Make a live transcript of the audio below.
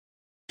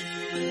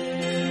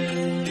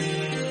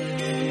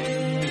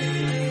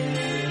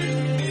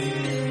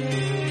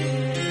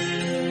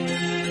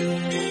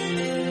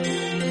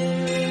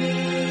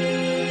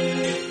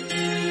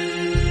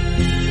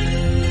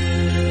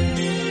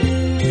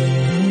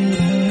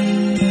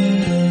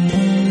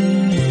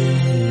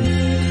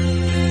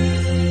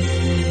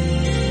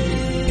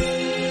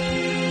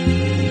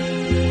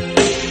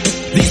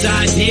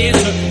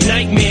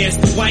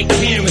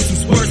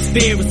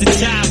fair as a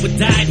child with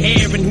dyed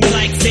hair and who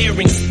likes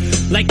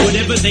earrings. Like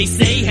whatever they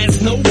say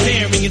has no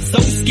bearing. It's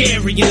so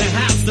scary in a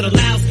house that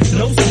allows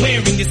no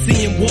swearing. To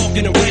see him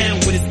walking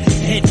around with his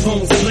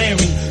headphones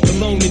blaring,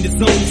 alone in his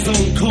own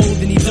zone, cold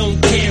and he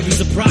don't care. He's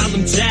a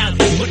problem child.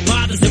 And what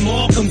bothers him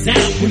all comes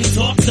out when he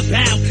talks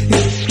about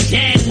his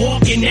dad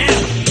walking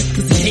out.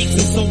 Cause he hates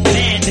him so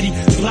bad that he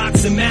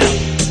blocks him out.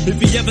 If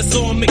he ever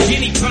saw him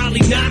again, he'd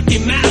probably knock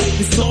him out.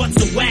 His thoughts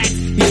are whack.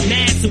 He's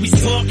mad, so he's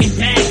talking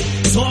back,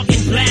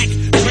 talking black,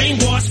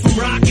 brainwashed from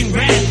rock and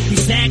rap. He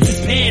sags his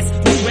pants,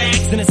 blue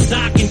rags, and a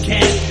stocking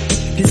cap.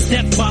 His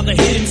stepfather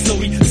hit him, so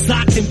he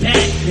socked him back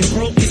and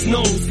broke his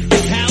nose.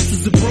 His house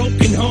is a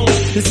broken home.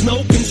 There's no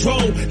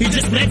control. He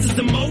just lets his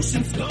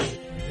emotions go.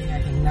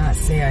 I cannot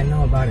say I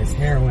know about his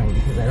heroin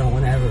because I don't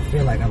want to ever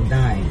feel like I'm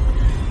dying.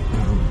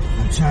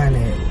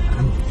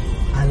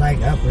 I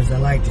like uppers. I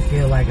like to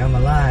feel like I'm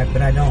alive,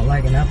 but I don't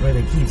like an upper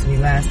that keeps me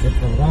lasting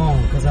for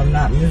long because I'm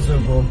not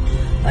miserable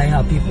like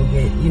how people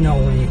get,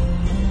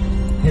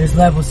 when there's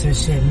levels to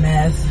shit.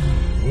 Meth,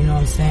 you know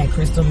what I'm saying?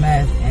 Crystal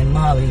meth and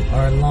Molly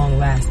are long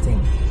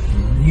lasting.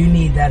 You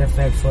need that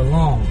effect for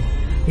long.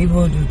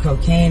 People who do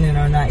cocaine and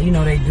are not,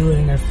 they do it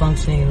and they're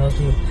functioning, and those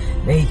people,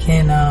 they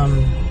can, I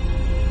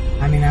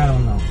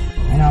don't know.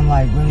 And I'm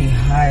like really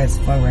high as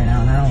fuck right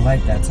now, and I don't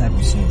like that type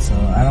of shit, so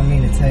I don't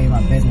mean to tell you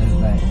my business,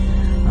 but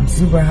I'm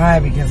super high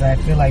because I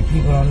feel like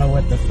people don't know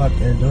what the fuck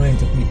they're doing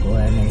to people,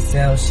 and they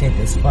sell shit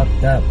that's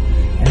fucked up,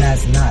 and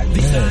that's not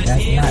good.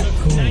 That's not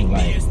cool.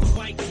 Like,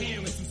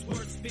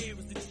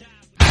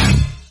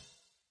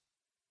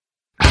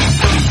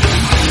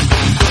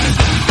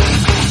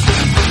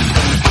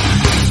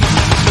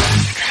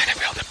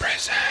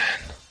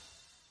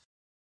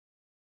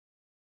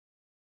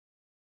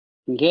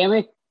 Can you hear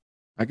me?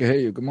 I can hear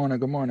you. Good morning.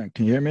 Good morning.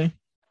 Can you hear me?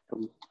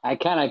 I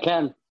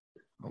can.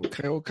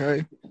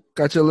 Okay.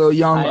 Got your little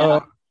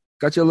young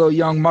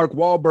Mark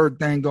Wahlberg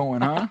thing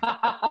going, huh?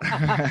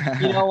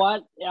 You know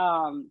what?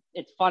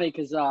 It's funny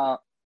because I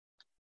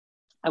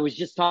was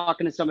just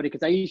talking to somebody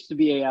because I used to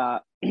be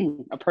a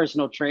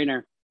personal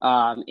trainer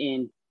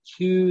in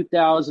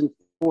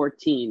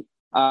 2014.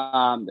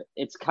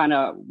 It's kind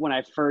of when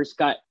I first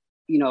got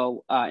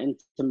in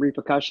some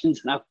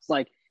repercussions, and I was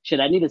like, shit,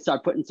 I need to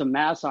start putting some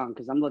mass on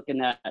because I'm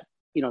looking at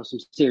some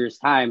serious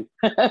time.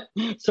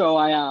 So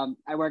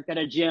I worked at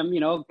a gym,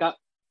 got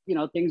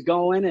things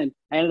going, and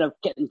I ended up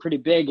getting pretty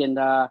big, and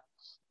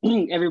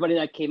everybody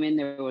that came in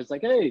there was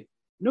like, hey,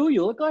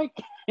 you look like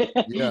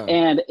yeah.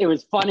 And it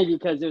was funny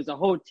because it was a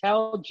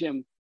hotel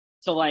gym,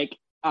 so like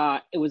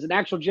it was an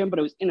actual gym, but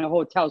it was in a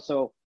hotel,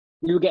 so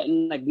we were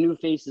getting like new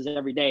faces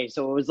every day,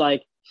 so it was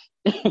like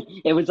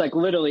it was like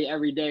literally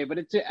every day. But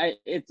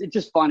it's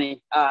just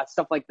funny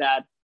stuff like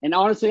that, and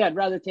honestly I'd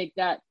rather take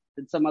that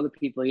than some other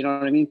people, you know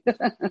what I mean?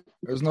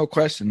 There's no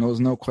question.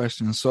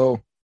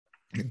 So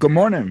good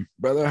morning,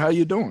 brother. How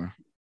you doing?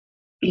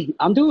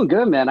 I'm doing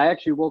good, man. I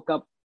actually woke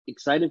up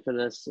excited for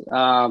this.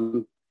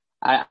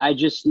 I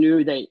just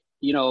knew that,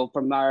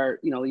 from our,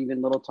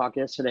 even little talk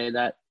yesterday,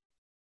 that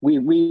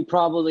we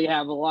probably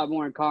have a lot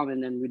more in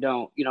common than we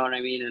don't, you know what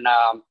I mean? And,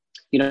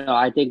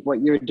 I think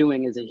what you're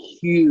doing is a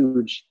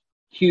huge,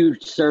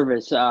 huge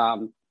service,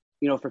 for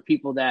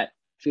people that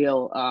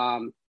feel,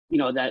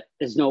 that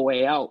there's no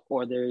way out,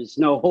 or there's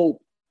no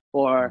hope,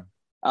 or,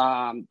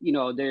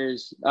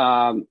 there's,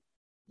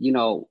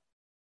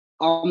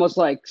 almost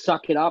like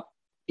suck it up,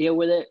 deal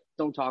with it,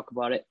 don't talk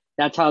about it.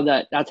 That's how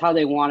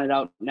they want it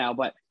out now.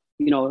 But,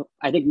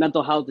 I think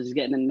mental health is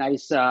getting a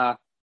nice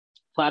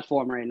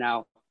platform right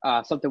now,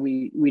 something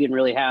we didn't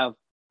really have.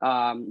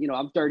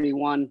 I'm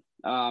 31.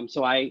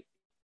 So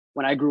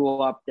when I grew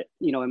up,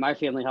 in my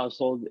family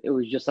household, it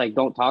was just like,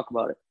 don't talk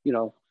about it,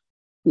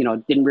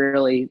 didn't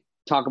really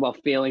talk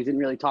about feelings, didn't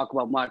really talk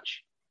about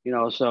much,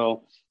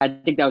 so I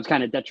think that was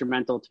kind of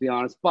detrimental, to be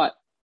honest, but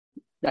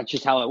that's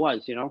just how it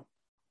was,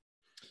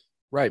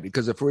 Right,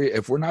 because if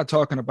we're not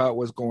talking about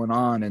what's going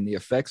on and the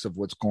effects of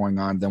what's going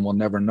on, then we'll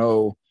never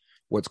know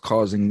what's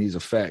causing these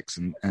effects,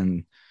 and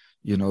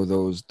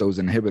those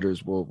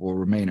inhibitors will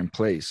remain in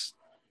place,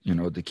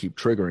 to keep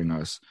triggering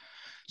us.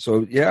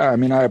 So yeah,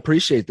 I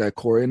appreciate that,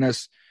 Corey, and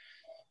that's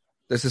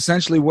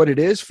essentially what it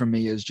is for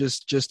me, is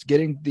just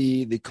getting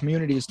the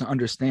communities to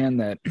understand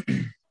that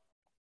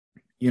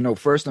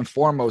first and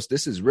foremost,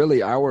 this is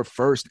really our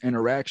first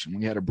interaction.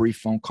 We had a brief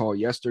phone call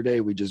yesterday.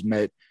 We just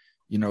met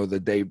the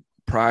day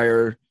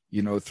prior,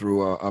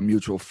 through a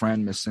mutual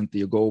friend, Miss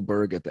Cynthia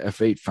Goldberg at the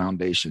F8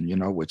 Foundation,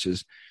 which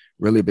has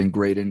really been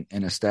great in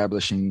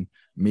establishing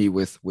me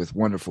with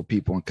wonderful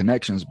people and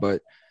connections.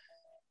 But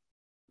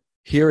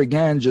here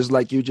again, just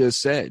like you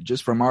just said,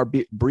 just from our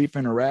brief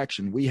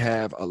interaction, we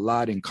have a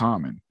lot in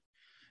common.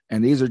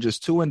 And these are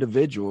just two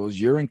individuals.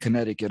 You're in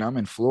Connecticut. I'm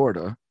in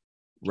Florida,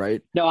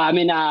 right? No, I'm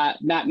in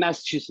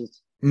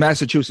Massachusetts.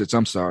 Massachusetts,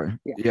 I'm sorry.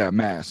 Yeah,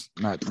 Mass,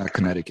 not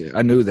Connecticut.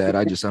 I knew that.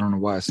 I don't know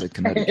why I said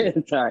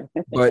Connecticut. Sorry.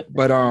 But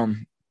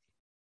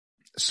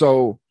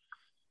so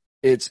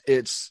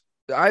it's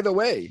either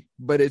way,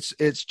 but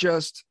it's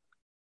just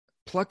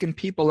plucking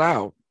people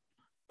out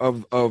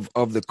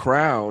of the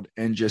crowd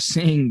and just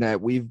seeing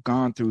that we've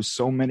gone through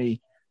so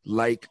many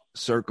like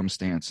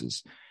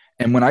circumstances.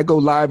 And when I go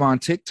live on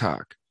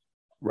TikTok,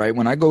 right?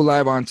 When I go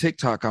live on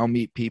TikTok, I'll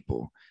meet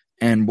people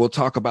and we'll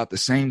talk about the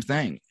same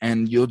thing.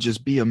 And you'll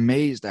just be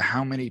amazed at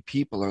how many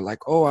people are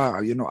like, oh,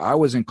 I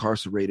was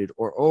incarcerated,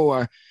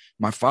 or,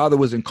 my father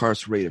was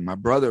incarcerated, my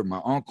brother,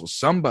 my uncle,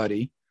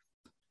 somebody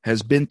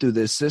has been through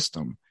this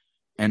system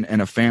and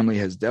a family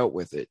has dealt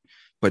with it,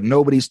 but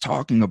nobody's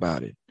talking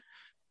about it.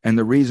 And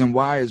the reason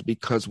why is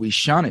because we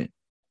shun it.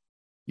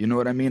 You know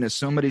what I mean? As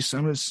soon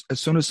as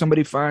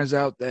somebody finds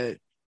out that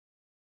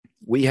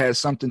we had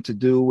something to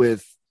do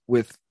with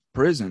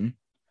prison,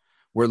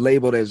 we're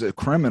labeled as a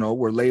criminal.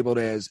 We're labeled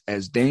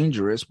as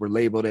dangerous. We're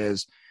labeled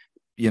as,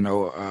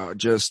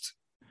 just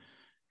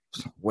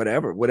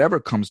whatever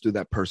comes through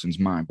that person's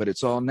mind, but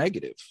it's all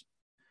negative,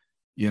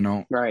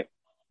 Right.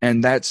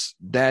 And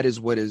that is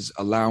what is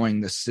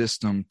allowing the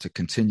system to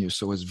continue.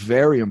 So it's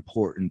very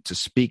important to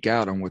speak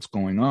out on what's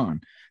going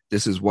on.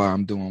 This is why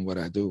I'm doing what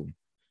I do,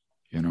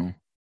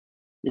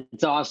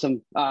 It's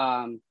awesome.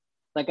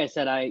 Like I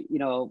said,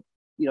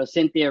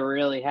 Cynthia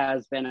really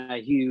has been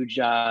a huge,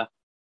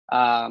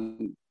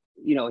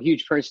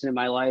 huge person in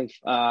my life,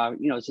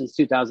 since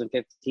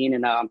 2015.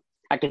 And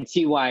I can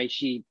see why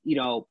she,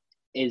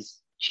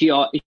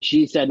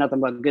 she said nothing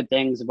but good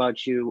things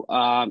about you.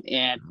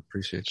 And I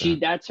appreciate that.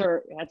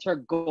 That's her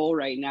goal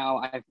right now,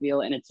 I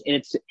feel. And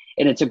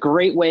it's a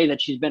great way that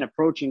she's been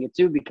approaching it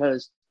too,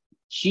 because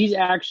she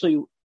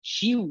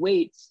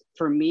waits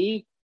for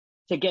me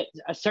to get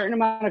a certain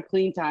amount of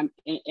clean time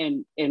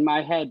in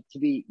my head to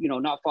be,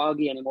 not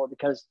foggy anymore,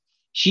 because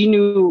she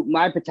knew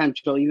my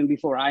potential even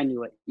before I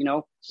knew it,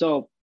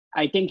 So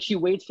I think she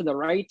waits for the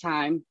right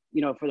time,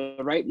 for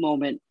the right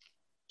moment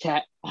to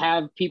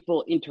have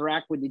people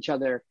interact with each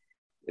other,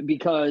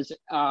 because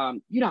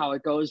you know how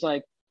it goes,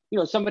 like,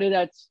 somebody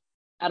that's,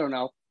 I don't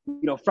know,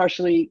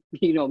 freshly,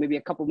 maybe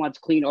a couple months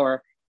clean,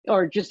 or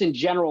just in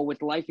general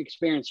with life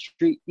experience,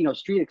 street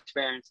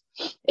experience.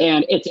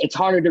 And it's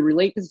harder to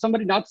relate to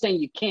somebody, not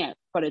saying you can't,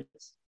 but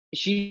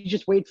she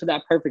just waits for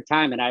that perfect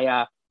time. And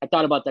I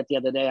thought about that the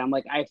other day. I'm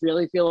like, I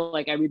really feel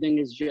like everything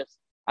is just,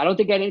 I don't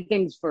think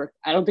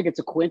it's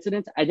a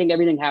coincidence. I think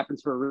everything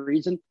happens for a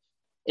reason.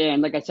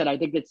 And like I said, I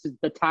think it's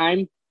the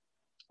time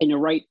and the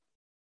right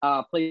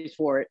place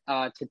for it,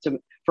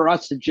 for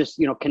us to just,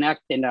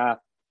 connect and,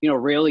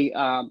 really,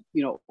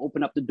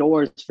 open up the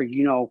doors for,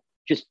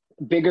 just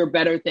bigger,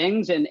 better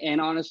things.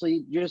 And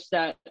honestly, just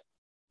that,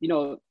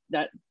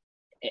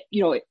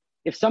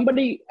 if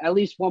somebody, at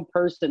least one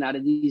person out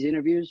of these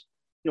interviews,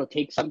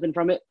 takes something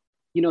from it,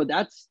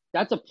 that's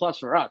a plus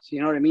for us. You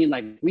know what I mean?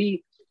 Like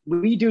we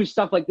do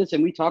stuff like this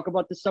and we talk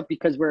about this stuff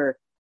because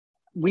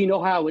we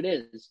know how it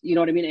is, you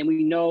know what I mean? And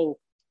we know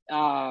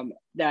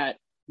that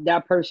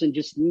person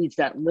just needs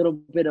that little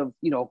bit of,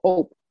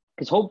 hope,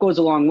 because hope goes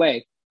a long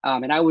way.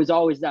 And I was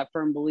always that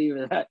firm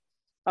believer that,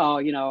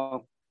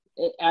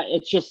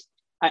 it's just,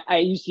 I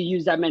used to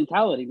use that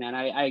mentality, man.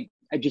 I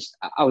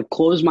would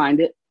close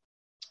minded,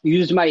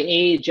 use my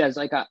age as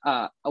like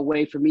a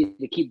way for me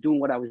to keep doing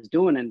what I was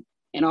doing.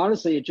 And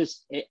honestly,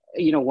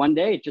 one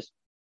day it just,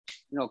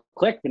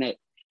 clicked, and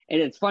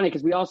it's funny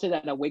because we all say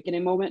that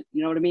awakening moment,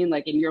 you know what I mean?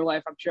 Like in your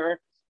life, I'm sure,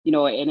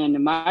 and then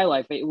in my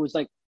life, it was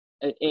like,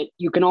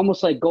 you can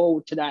almost like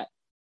go to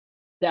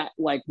that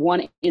like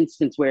one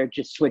instance where it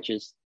just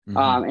switches.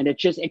 Mm-hmm. And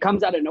it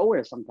comes out of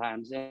nowhere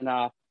sometimes. And,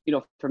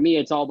 for me,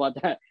 it's all about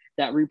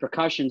that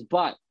repercussions,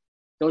 but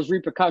those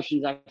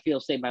repercussions I feel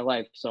saved my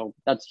life. So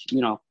that's,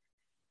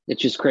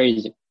 it's just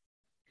crazy.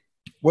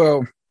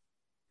 Well,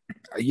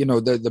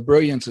 the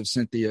brilliance of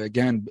Cynthia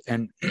again,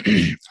 and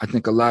I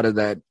think a lot of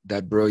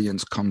that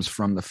brilliance comes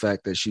from the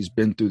fact that she's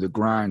been through the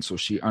grind, so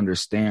she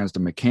understands the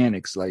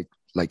mechanics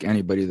like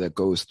anybody that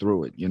goes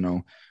through it.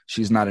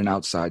 She's not an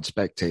outside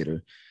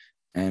spectator,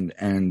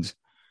 and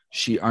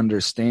she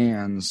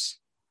understands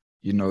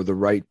the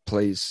right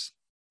place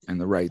and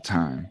the right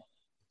time.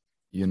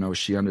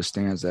 She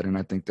understands that, and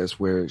I think that's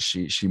where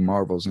she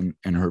marvels in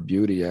her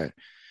beauty at.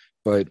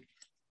 But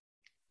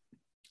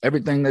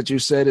everything that you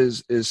said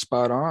is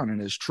spot on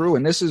and is true.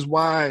 And this is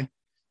why,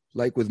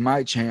 like with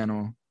my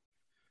channel,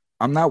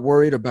 I'm not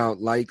worried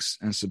about likes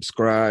and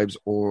subscribes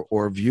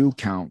or view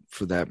count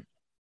for that.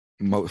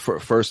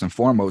 First and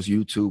foremost,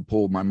 YouTube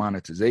pulled my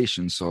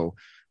monetization. So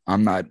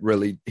I'm not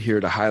really here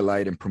to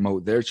highlight and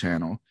promote their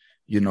channel,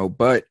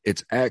 but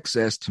it's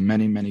access to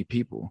many, many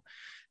people.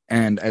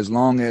 And as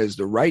long as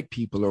the right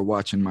people are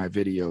watching my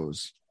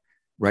videos,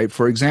 right?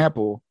 For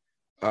example,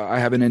 I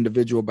have an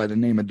individual by the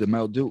name of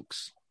Demel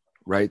Dukes,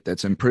 right?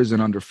 That's in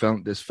prison under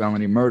this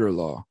felony murder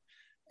law.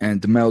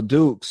 And Demel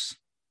Dukes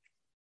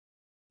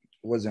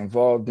was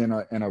involved in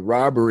a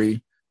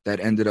robbery that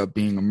ended up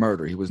being a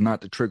murder. He was not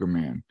the trigger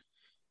man,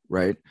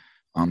 right?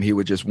 He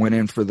would just went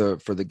in for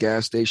the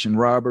gas station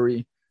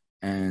robbery,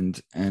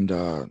 and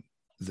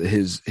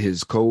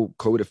his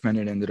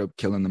co-defendant ended up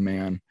killing the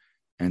man,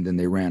 and then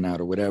they ran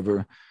out or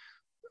whatever.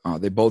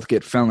 They both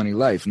get felony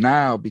life.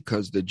 Now,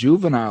 because the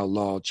juvenile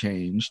law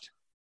changed,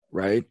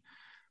 right?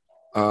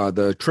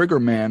 The trigger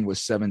man was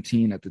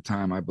 17 at the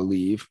time, I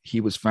believe.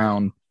 He was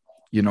found,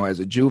 as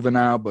a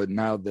juvenile, but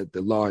now that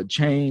the law had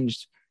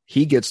changed,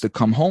 he gets to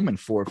come home in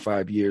 4 or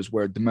 5 years,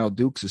 where Demel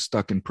Dukes is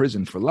stuck in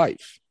prison for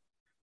life.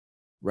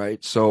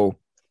 Right. So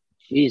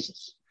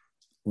Jesus,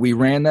 we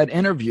ran that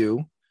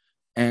interview,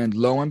 and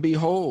lo and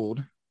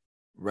behold,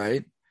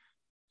 right,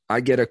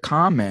 I get a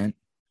comment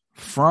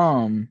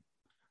from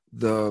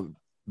the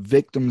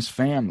victim's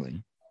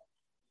family.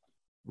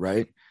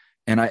 Right.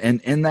 And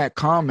in that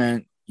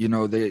comment, you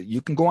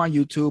can go on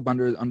YouTube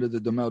under the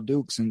Demel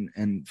Dukes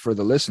and for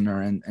the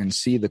listener and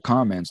see the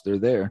comments. They're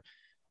there.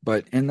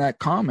 But in that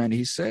comment,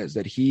 he says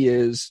that he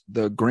is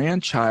the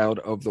grandchild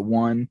of the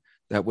one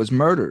that was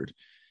murdered.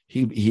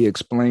 He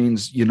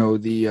explains,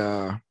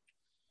 the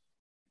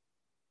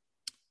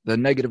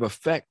negative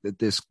effect that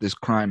this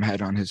crime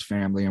had on his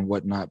family and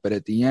whatnot. But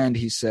at the end,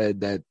 he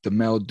said that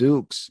Demel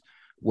Dukes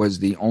was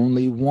the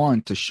only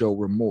one to show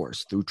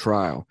remorse through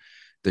trial.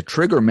 The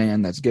trigger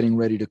man that's getting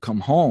ready to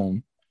come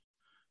home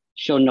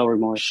showed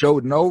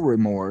no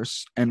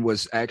remorse and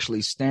was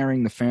actually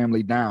staring the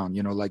family down,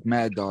 like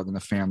Mad Dog and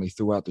the family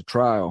throughout the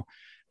trial.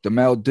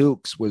 Demel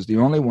Dukes was the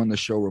only one to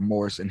show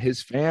remorse, and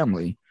his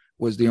family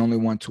was the only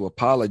one to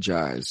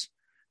apologize,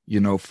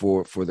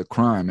 for the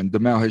crime. And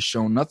Demel has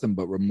shown nothing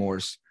but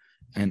remorse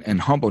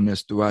and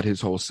humbleness throughout his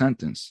whole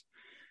sentence.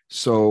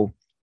 So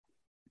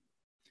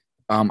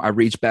I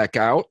reached back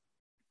out,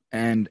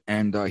 and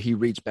he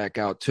reached back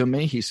out to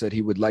me. He said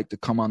he would like to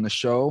come on the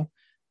show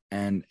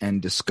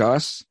and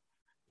discuss,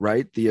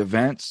 right, the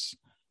events,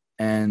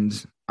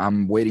 and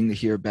I'm waiting to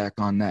hear back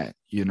on that.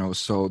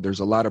 So there's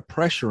a lot of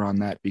pressure on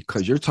that,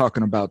 because you're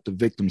talking about the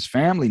victim's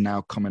family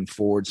now coming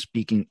forward,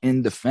 speaking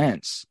in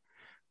defense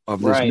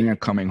of this man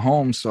coming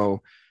home.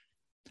 So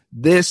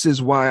this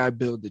is why I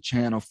build the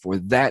channel, for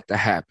that to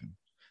happen.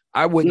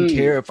 I wouldn't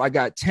care if I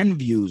got 10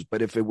 views,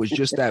 but if it was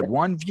just that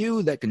one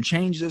view that can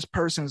change this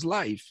person's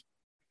life,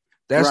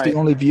 that's the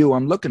only view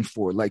I'm looking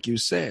for, like you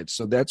said.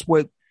 So that's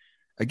what,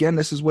 again,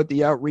 this is what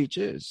the outreach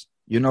is,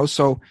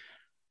 so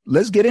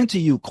let's get into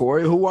you,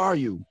 Corey. Who are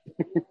you?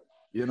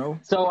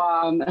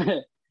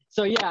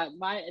 So yeah,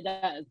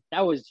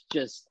 that was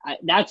just,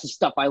 that's the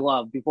stuff I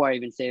love. Before I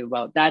even say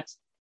about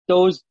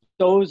those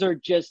are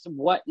just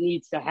what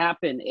needs to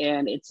happen.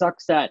 And it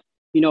sucks that,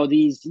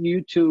 these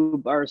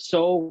YouTube are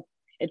so,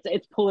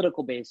 it's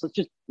political based.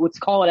 Let's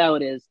call it how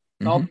it is.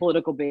 It's all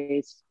political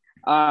based.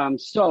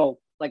 So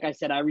like I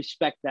said, I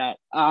respect that.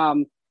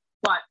 So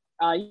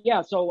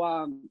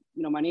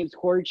my name's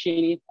Corey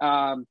Cheney.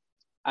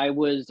 I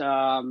was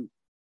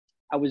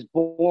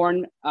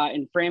born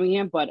in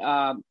Framingham, but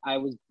I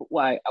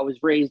was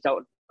raised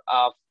out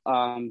of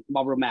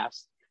Marlborough,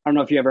 Mass. I don't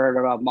know if you ever heard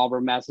about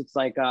Marlborough, Mass. It's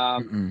like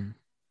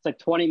it's like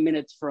 20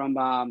 minutes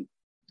from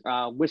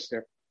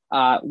Worcester.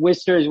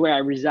 Worcester is where I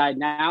reside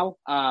now,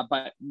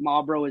 but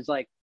Marlborough is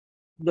like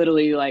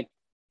literally like,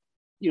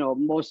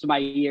 most of my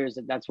years,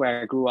 that's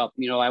where I grew up.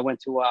 I went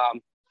to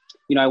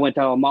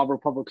Marlborough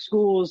Public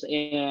Schools,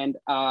 and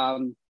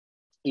and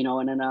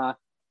then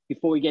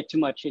before we get too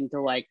much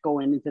into like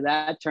going into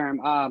that term,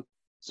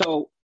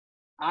 so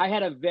I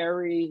had a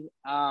very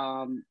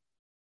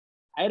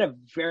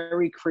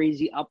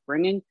crazy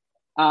upbringing,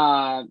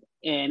 and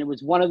it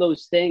was one of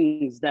those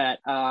things that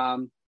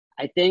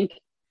I think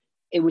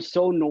it was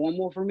so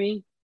normal for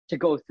me to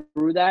go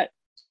through that.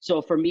 So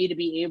for me to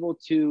be able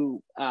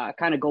to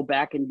kind of go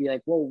back and be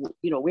like, well,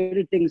 where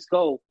did things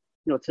go,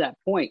 to that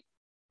point?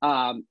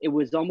 It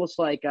was almost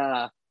like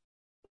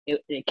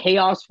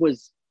chaos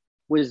was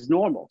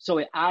normal.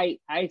 So I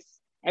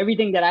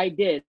everything that I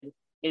did,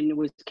 and it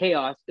was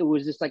chaos, it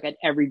was just like an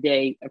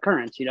everyday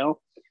occurrence,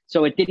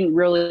 So it didn't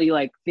really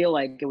like feel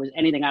like it was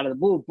anything out of the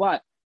blue.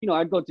 But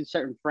I'd go to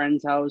certain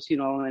friends' house,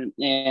 and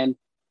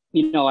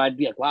I'd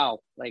be like, wow,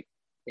 like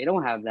they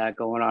don't have that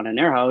going on in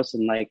their house,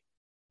 and like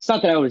it's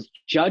not that I was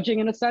judging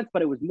in a sense,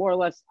 but it was more or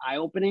less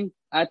eye-opening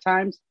at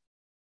times.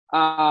 So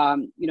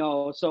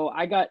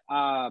I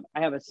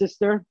have a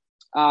sister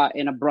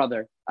and a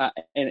brother,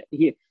 and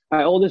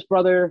my oldest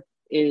brother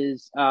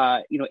is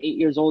 8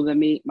 years older than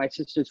me. My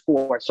sister's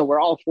 4, so we're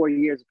all 4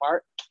 years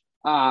apart.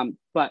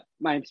 But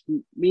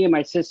me and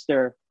my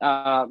sister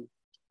have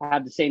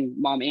the same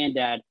mom and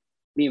dad.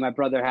 Me and my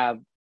brother have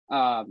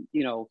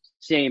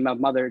same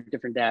mother,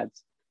 different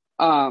dads.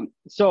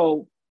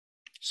 So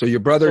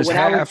your brother's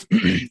half.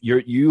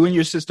 You and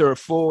your sister are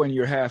full, and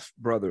you're half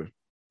brother.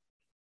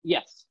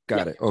 Yes.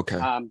 Got it. Okay.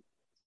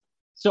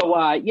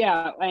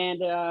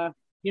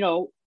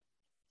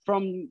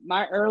 From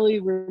my early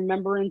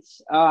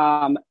remembrance,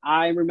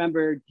 I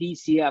remember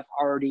DCF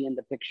already in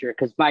the picture,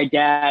 because my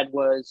dad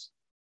was,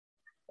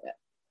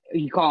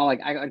 I'd call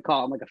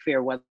him like a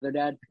fair weather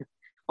dad,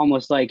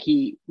 almost like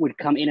he would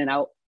come in and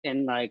out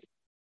and like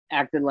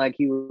acted like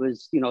he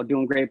was,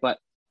 doing great, but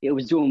it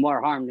was doing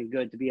more harm than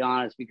good, to be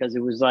honest, because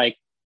it was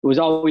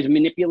always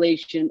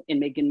manipulation and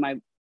making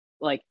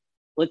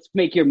let's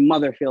make your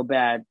mother feel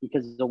bad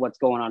because of what's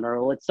going on,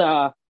 or let's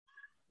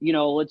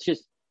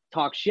just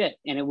talk shit.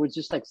 And it was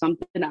just like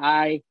something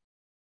I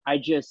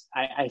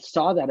I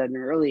saw that at an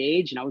early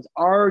age, and I was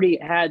already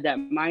had that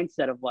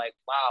mindset of like,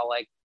 wow,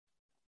 like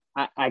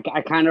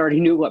I kind of already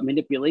knew what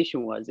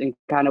manipulation was and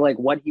kind of like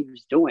what he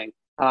was doing.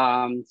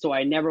 So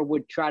I never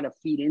would try to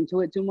feed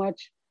into it too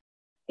much.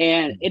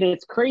 And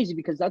it's crazy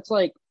because that's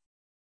like,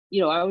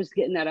 I was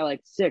getting that at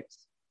like 6,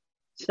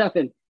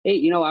 7,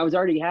 8, I was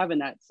already having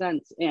that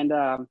sense. And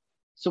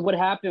so what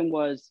happened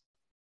was,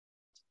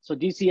 so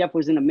DCF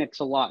was in the mix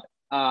a lot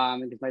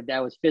because my dad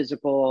was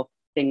physical,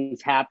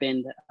 things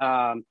happened.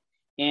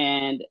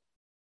 And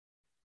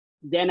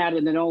then out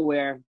of the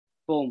nowhere,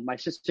 boom, my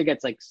sister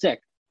gets like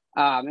sick.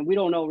 And we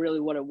don't know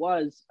really what it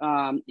was.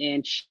 And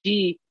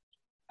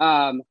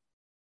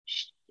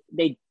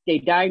they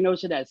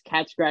diagnosed it as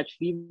cat scratch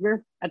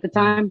fever at the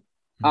time.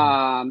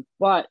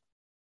 But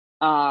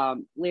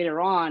later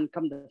on,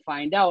 come to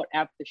find out,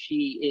 after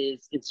she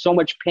is in so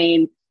much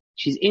pain,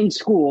 she's in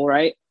school,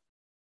 right?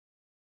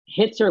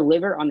 Hits her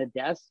liver on the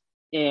desk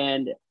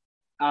and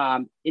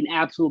in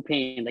absolute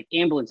pain, like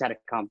ambulance had to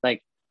come.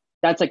 Like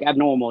that's like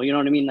abnormal, you know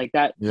what I mean? Like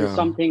that, there's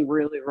something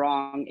really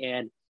wrong.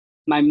 And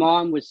my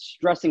mom was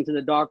stressing to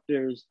the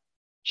doctors,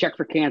 check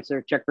for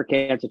cancer, check for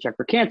cancer, check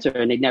for cancer.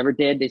 And they never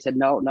did. They said,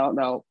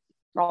 no,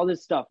 all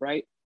this stuff,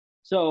 right?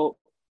 So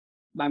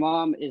my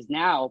mom is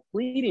now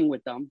pleading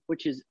with them,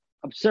 which is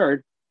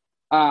absurd,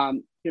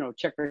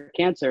 check for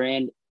cancer.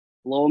 And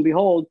lo and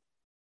behold,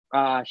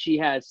 she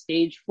has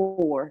stage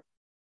 4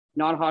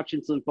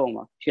 non-Hodgkin's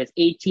lymphoma. She has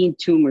 18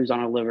 tumors on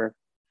her liver.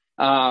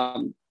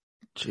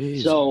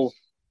 So,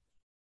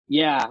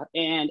 yeah,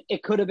 and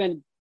it could have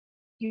been,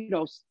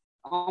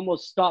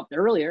 almost stopped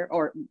earlier,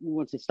 or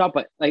once it stopped,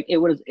 but like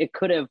it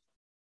could have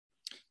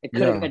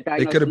been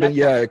diagnosed. It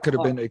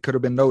could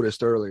have been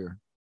noticed earlier.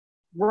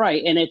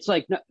 Right. And it's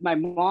like my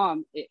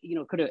mom,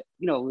 could have,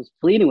 was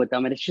pleading with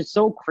them. And it's just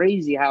so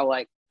crazy how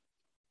like,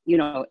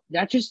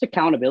 that's just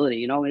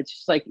accountability, it's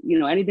just like,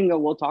 anything that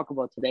we'll talk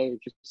about today is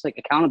just like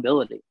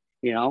accountability,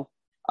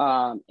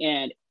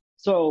 and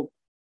so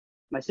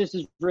my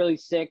sister's really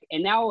sick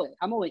and now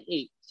I'm only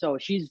 8. So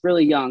she's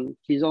really young.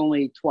 She's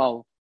only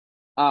 12.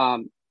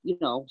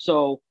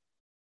 So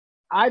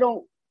I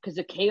don't, because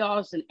the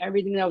chaos and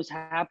everything that was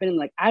happening,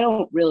 like, I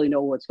don't really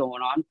know what's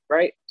going on.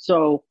 Right.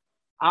 So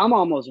I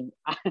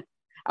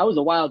was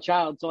a wild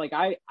child. So like,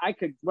 I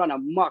could run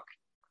amok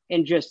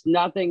and just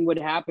nothing would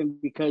happen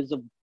because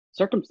of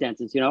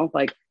circumstances,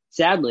 like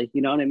sadly,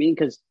 you know what I mean?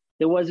 Because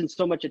there wasn't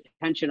so much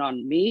attention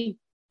on me.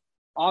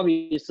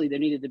 Obviously there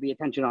needed to be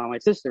attention on my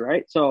sister.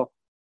 Right. So,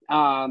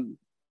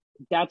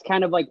 that's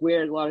kind of like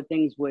where a lot of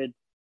things would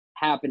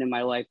happen in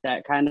my life,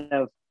 that kind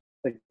of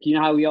like,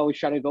 how we always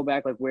try to go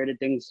back, like, where did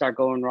things start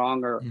going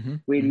wrong, or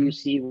where do you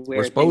see where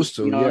we're supposed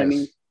to, what I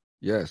mean?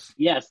 Yes,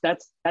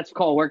 that's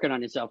called working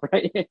on yourself,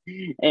 right?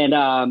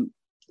 And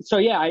so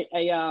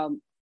yeah,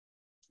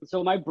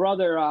 so my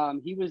brother,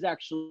 he was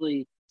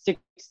actually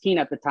 16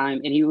 at the time,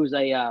 and he was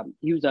a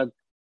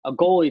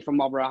goalie from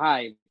Marlboro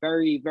High,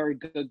 very, very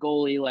good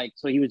goalie. Like,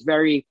 so he was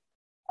very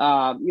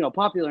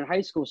popular in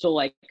high school. So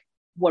like,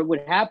 what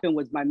would happen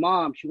was my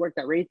mom, she worked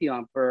at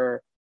Raytheon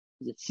for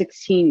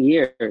 16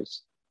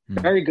 years.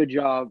 Very good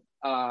job.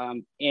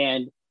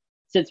 And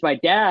since my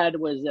dad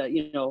was,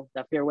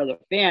 that fair weather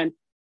fan,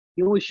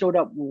 he always showed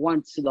up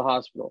once to the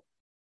hospital.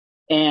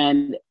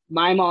 And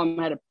my mom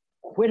had to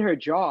quit her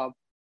job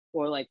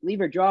or like leave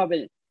her job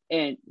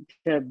and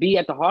to be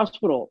at the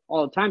hospital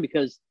all the time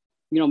because,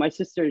 my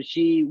sister,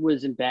 she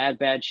was in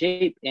bad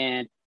shape.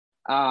 And,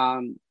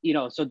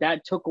 so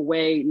that took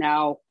away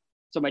now.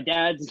 So my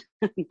dad's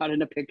not in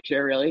the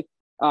picture really.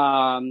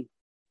 And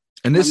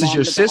this is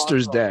your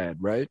sister's dad,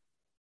 right?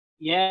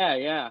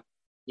 Yeah.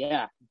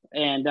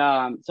 And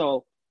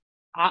so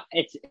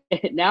it's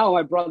now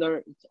my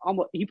brother,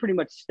 he pretty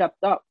much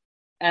stepped up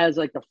as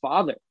like the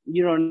father.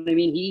 You know what I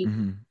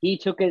mean? He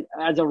took it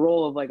as a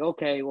role of like,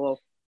 okay, well,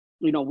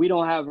 we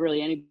don't have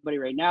really anybody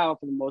right now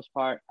for the most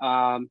part.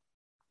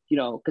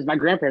 Because my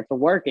grandparents were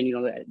working,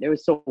 they were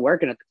still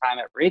working at the time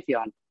at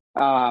Raytheon.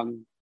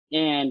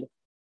 And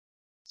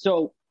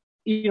so,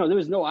 there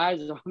was no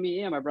eyes on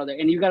me and my brother.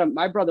 And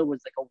my brother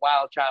was like a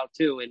wild child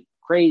too and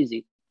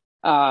crazy.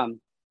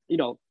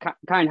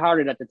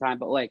 Kind-hearted at the time,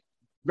 but like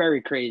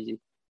very crazy.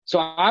 So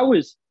I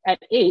was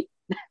at 8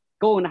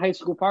 going to high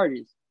school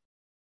parties.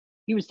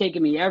 He was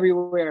taking me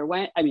everywhere I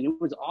went. I mean,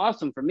 it was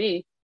awesome for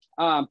me.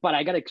 But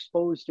I got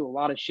exposed to a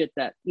lot of shit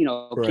that,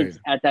 kids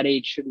at that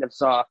age shouldn't have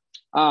saw.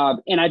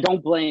 And I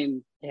don't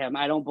blame him.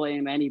 I don't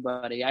blame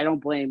anybody. I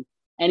don't blame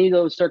any of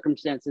those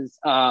circumstances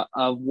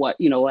of what,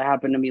 what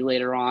happened to me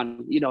later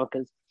on,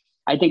 because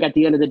I think at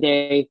the end of the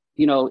day,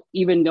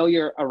 even though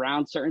you're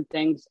around certain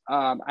things,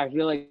 I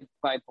feel like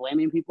by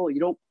blaming people,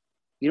 you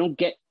don't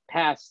get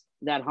past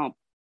that hump.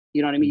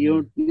 You know what I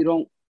mean?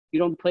 You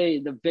don't play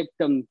the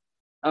victim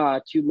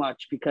too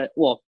much because,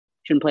 well,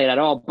 shouldn't play it at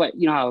all, but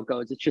you know how it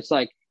goes. It's just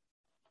like,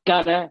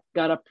 gotta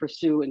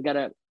pursue and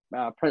gotta,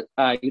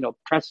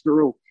 press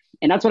through.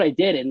 And that's what I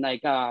did. And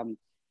like,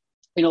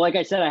 like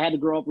I said, I had to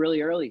grow up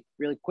really early,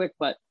 really quick,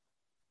 but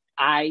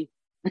I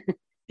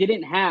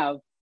didn't have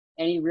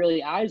any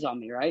really eyes on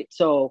me. Right.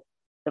 So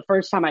the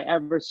first time I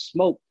ever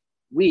smoked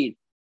weed,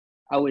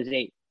 I was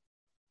 8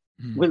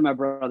 with my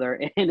brother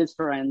and his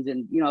friends,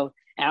 and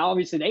and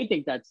obviously they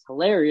think that's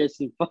hilarious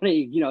and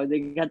funny. They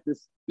got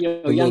this the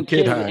young little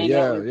kid high, hanging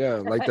yeah,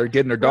 out with, like they're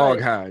getting their dog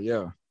right. high,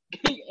 yeah.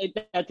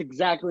 That's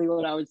exactly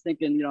what I was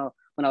thinking.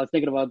 When I was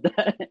thinking about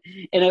that,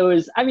 and it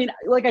was. I mean,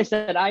 like I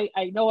said, I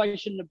know I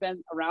shouldn't have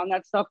been around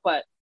that stuff,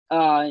 but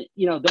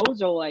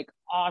those are like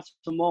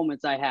awesome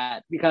moments I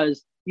had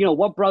because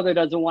what brother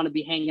doesn't want to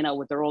be hanging out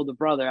with their older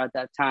brother at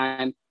that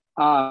time,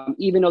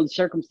 even though the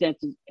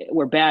circumstances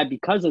were bad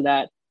because of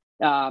that.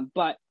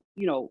 But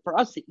for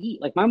us to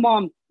eat, like my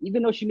mom,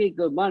 even though she made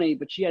good money,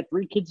 but she had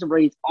 3 kids to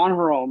raise on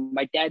her own.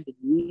 My dad did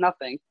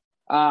nothing.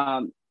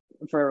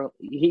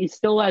 He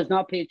still has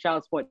not paid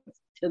child support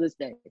to this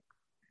day.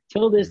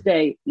 Till this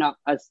day, not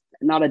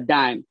a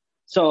dime.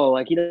 So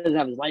like he doesn't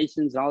have his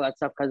license and all that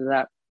stuff because of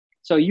that.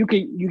 So you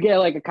get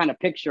like a kind of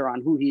picture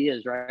on who he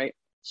is, right?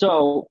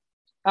 So,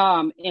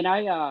 and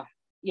I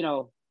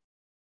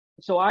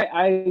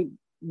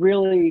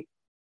really,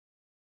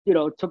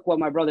 took what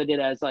my brother did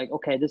as like,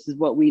 okay, this is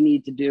what we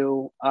need to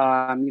do.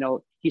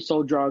 He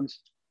sold drugs,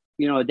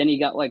 then he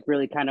got like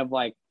really kind of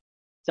like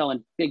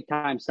selling big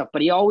time stuff,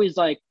 but he always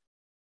like,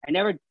 I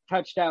never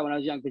touched that when I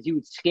was young because he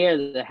would scare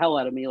the hell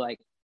out of me. Like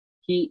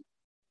he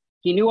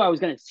knew I was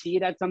going to see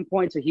it at some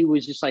point. So he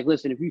was just like,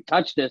 listen, if you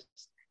touch this,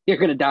 you're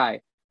going to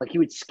die. Like he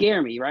would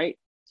scare me. Right.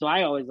 So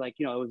I always like,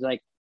 it was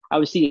like, I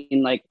was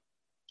seeing like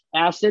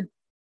acid,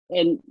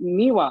 and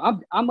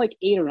meanwhile, I'm like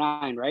 8 or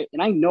 9. Right.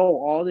 And I know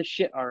all this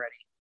shit already.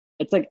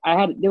 It's like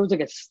there was like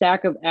a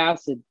stack of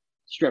acid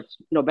strips,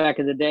 back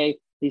in the day.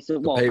 He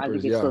said, well, Papers, I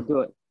think they still do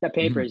it. The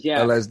papers.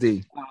 Yeah.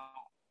 LSD.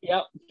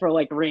 Yep, for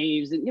like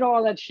raves and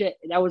all that shit.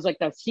 That was like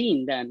that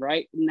scene then,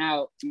 right?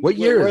 Now, what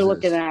year we're is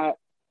looking this?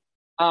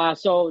 at?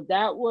 So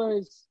that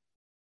was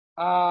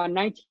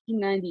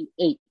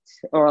 1998,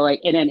 or like,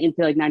 and then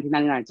into like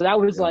 1999. So that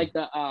was like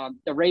the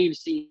rave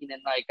scene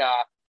and like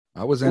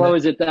I was in what it.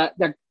 was it?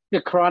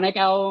 The Chronic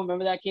album.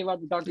 Remember that came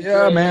out? The Dr.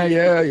 Yeah, Dre? man.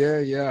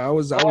 Yeah. I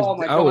was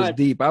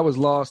deep. I was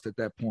lost at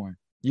that point.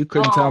 You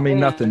couldn't tell me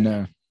nothing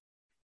there.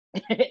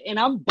 And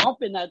I'm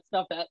bumping that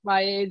stuff at my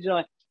age,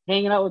 like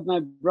hanging out with my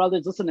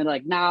brothers, listening to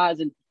like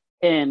Nas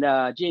and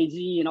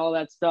Jay-Z and all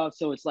that stuff.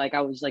 So it's like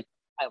I was like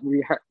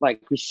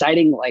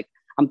reciting, like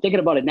I'm thinking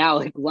about it now,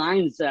 like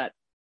lines that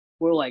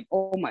were like,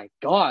 oh my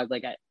God,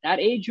 like at that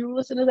age you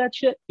listen to that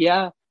shit.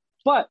 Yeah.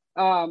 But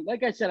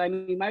like I said, I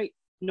mean,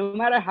 no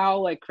matter how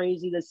like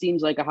crazy this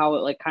seems, like how it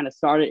like kind of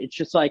started, it's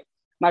just like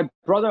my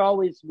brother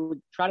always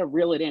would try to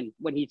reel it in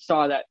when he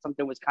saw that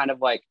something was kind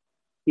of like,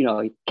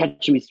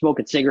 catching me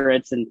smoking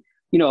cigarettes and,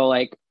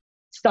 like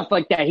stuff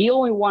like that. He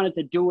only wanted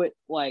to do it,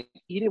 like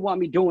he didn't want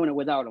me doing it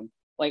without him.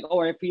 Like,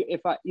 or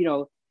if I,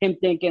 him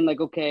thinking like,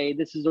 okay,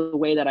 this is the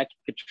way that I can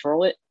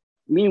control it.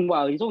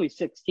 Meanwhile, he's only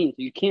 16, so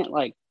you can't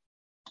like,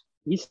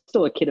 he's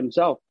still a kid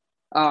himself.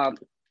 Well,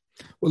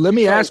 let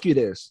me ask you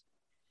this.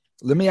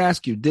 Let me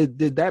ask you,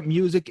 did that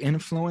music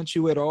influence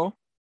you at all?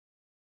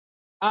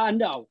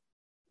 No.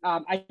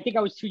 I think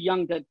I was too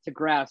young to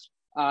grasp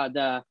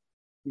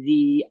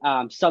the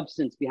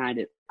substance behind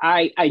it.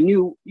 I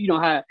knew,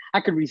 how I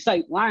could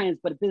recite lines,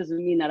 but it doesn't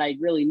mean that I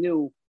really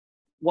knew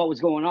what was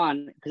going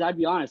on. Because I'd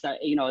be honest,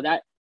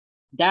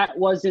 that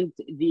wasn't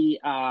the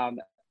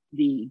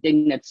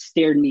thing that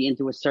steered me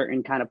into a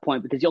certain kind of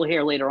point. Because you'll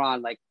hear later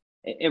on, like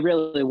it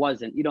really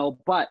wasn't,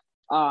 But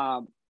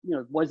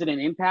was it an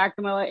impact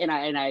in my life?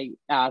 And I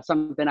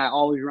something I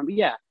always remember.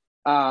 Yeah.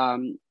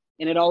 And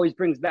it always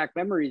brings back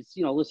memories.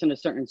 Listen to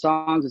certain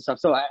songs and stuff.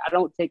 So I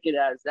don't take it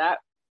as that.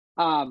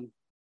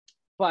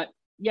 But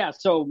yeah,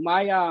 so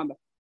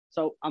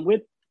so I'm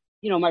with,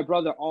 my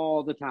brother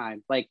all the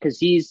time, like, cause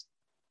he's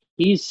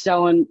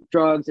selling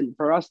drugs, and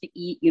for us to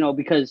eat,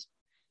 because,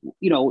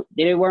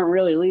 they weren't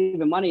really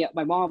leaving money.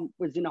 My mom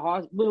was in the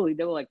hospital. Literally,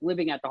 they were like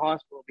living at the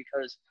hospital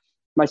because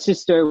my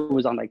sister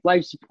was on like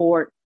life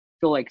support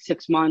for like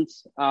 6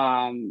 months.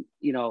 The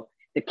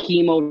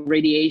chemo,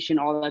 radiation,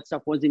 all that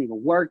stuff wasn't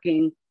even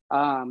working.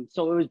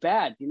 So it was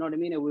bad. You know what I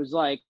mean? It was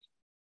like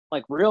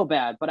real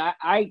bad, but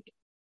I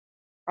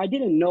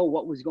didn't know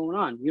what was going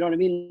on. You know what I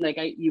mean? Like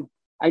I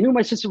knew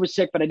my sister was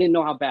sick, but I didn't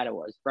know how bad it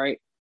was.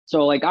 Right.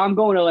 So like, I'm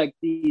going to like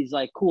these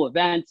like cool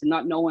events and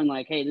not knowing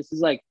like, hey, this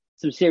is like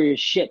some serious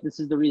shit. This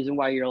is the reason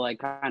why you're like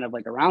kind of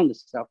like around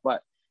this stuff.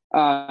 But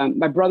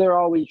my brother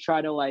always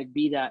tried to like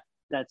be that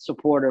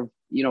supportive,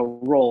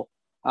 role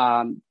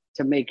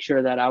to make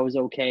sure that I was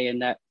okay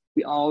and that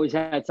we always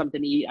had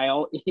something to eat. I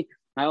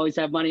always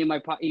have money in my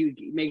pocket. He would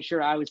make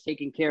sure I was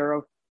taken care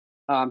of.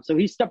 So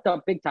he stepped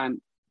up big time,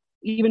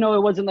 even though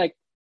it wasn't like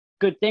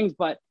good things,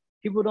 but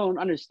people don't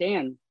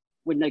understand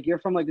when like you're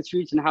from like the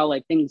streets and how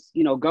like things,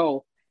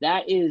 go.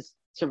 That is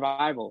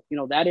survival.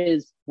 That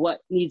is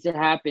what needs to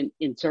happen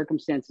in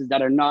circumstances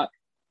that are not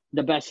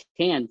the best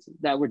hands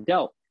that were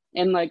dealt.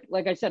 And like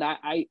I said,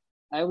 I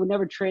would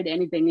never trade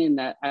anything in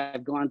that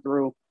I've gone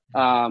through.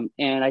 And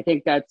I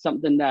think that's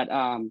something that,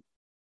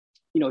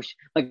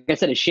 like I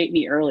said, it shaped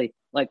me early.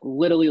 Like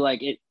literally,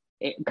 like it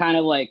kind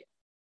of like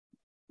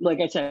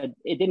I said,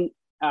 it didn't.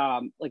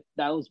 like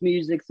those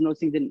musics and those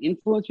things didn't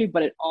influence me,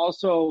 but it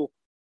also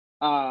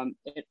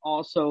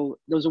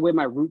those are where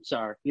my roots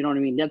are. You know what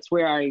I mean? That's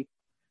where I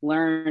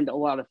learned a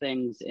lot of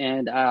things.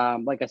 And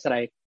like I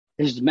said,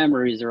 his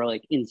memories are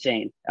like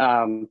insane.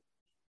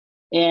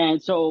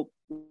 And so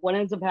what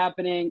ends up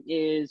happening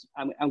is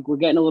we're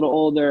getting a little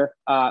older.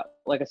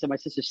 Like I said, my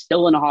sister's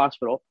still in the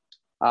hospital.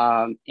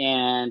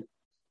 And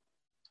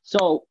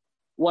so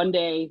one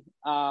day,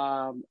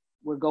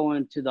 we're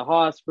going to the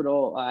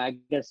hospital. I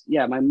guess,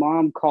 yeah, my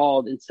mom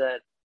called and said,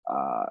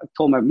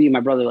 told me and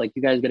my brother, like,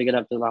 you guys got to get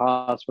up to the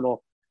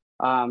hospital.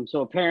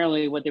 So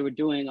apparently what they were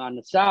doing on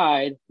the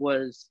side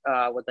was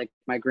with like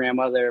my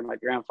grandmother, my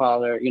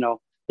grandfather, you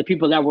know, the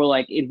people that were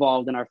like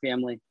involved in our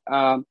family.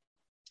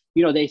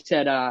 You know, they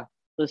said,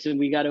 listen,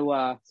 we got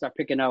to start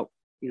picking out,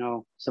 you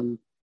know, some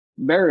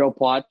burial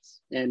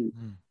plots and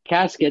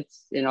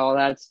caskets and all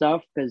that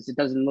stuff, because it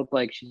doesn't look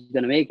like she's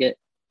going to make it.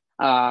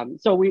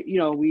 So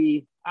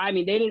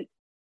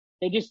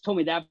they just told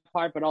me that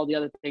part, but all the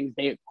other things,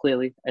 they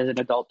clearly, as an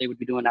adult, they would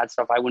be doing that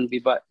stuff. I wouldn't be,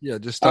 but yeah,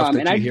 just stuff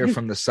that you hear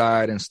from the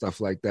side and stuff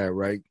like that,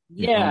 right?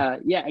 Yeah,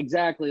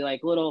 exactly.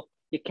 Like you're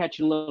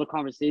catching little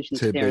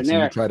conversations tidbits here and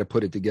there. You try to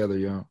put it together,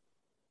 yeah.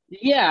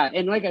 Yeah,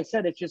 and like I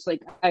said, it's just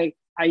like I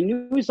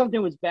knew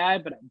something was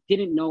bad, but I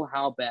didn't know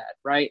how bad,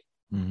 right?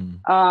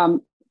 Mm-hmm.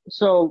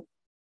 So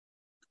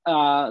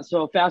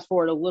fast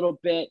forward a little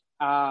bit.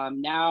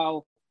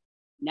 Now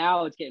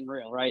it's getting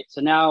real, right?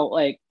 So now,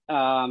 like,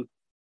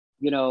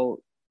 you know,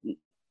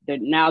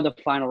 now the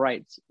final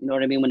rites, you know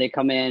what I mean? When they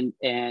come in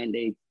and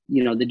they,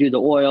 you know, they do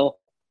the oil,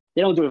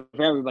 they don't do it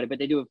for everybody, but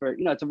they do it for,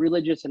 you know, it's a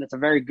religious and it's a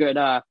very good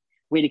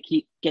way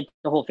to get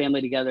the whole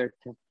family together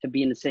to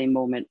be in the same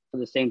moment for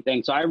the same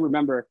thing. So I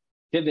remember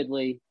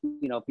vividly,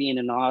 you know, being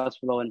in the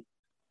hospital and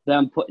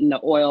them putting the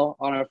oil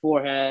on our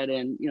forehead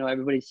and, you know,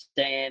 everybody's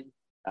saying,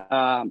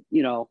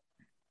 you know,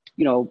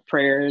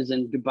 prayers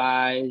and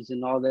goodbyes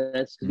and all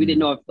this. Cause we didn't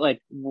know if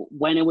like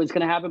when it was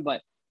going to happen,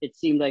 but it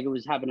seemed like it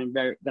was going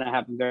to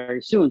happen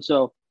very soon.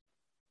 So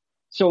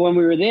when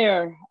we were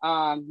there,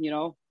 you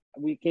know,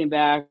 we came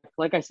back,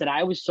 like I said,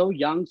 I was so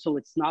young. So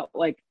it's not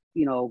like,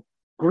 you know,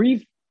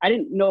 grief. I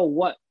didn't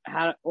know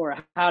how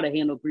to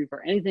handle grief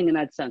or anything in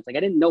that sense. Like I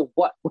didn't know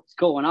what was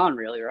going on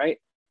really. Right.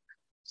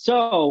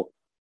 So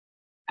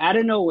out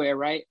of nowhere,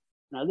 right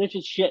now, this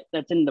is shit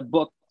that's in the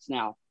books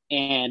now.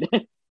 And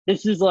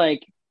this is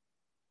like,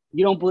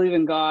 you don't believe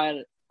in God.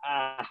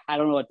 I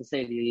don't know what to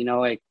say to you, you know,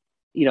 like,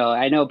 you know,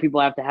 I know people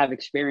have to have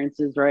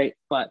experiences, right?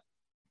 But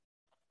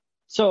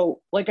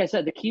so, like I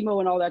said, the chemo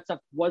and all that stuff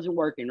wasn't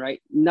working,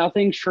 right?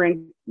 Nothing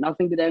shrank,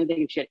 nothing did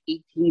anything. She had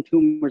 18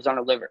 tumors on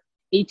her liver,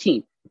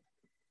 18.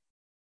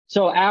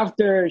 So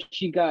after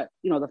she got,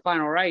 you know, the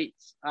final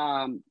rites,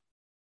 and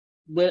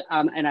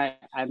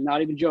I'm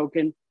not even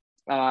joking.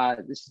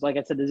 This is, like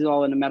I said, this is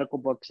all in the medical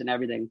books and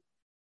everything.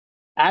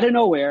 Out of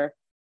nowhere,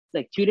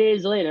 like 2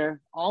 days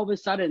later, all of a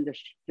sudden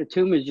the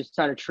tumors just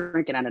started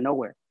shrinking out of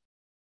nowhere.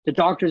 The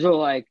doctors were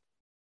like,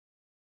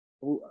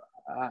 we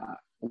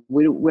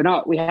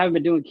haven't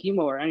been doing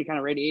chemo or any kind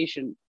of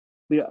radiation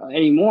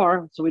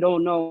anymore, so we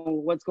don't know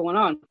what's going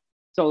on.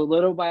 So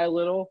little by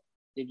little,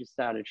 they just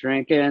started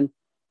shrinking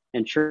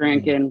and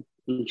shrinking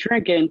and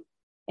shrinking,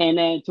 and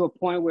then to a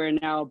point where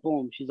now,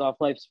 boom, she's off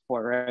life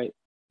support. Right?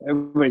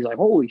 Everybody's like,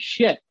 "Holy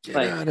shit!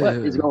 Like, what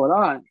is going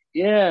on?"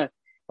 Yeah,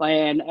 like,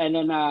 and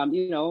then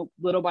you know,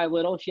 little by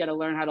little, she had to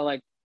learn how to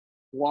like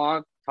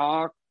walk,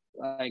 talk,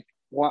 like,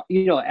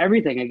 you know,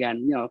 everything again.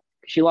 You know,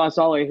 she lost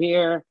all her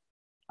hair,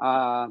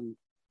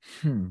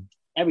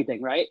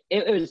 everything. Right?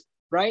 It was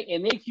right.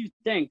 It makes you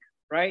think,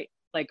 right?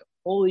 Like,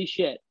 holy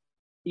shit,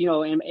 you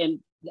know.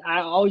 And I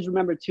always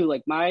remember too,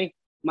 like my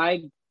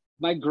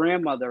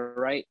grandmother,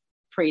 right,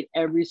 prayed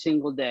every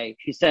single day.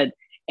 She said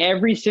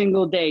every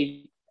single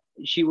day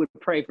she would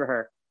pray for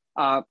her.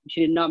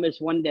 She did not miss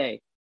one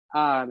day.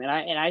 And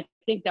I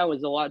think that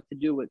was a lot to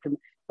do with,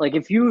 like,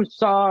 if you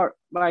saw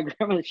my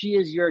grandmother, she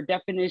is your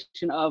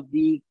definition of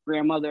the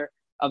grandmother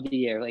of the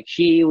year. Like,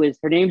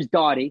 her name's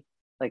Dottie.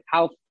 Like,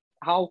 how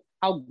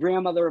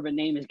grandmother of a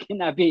name can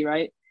that be,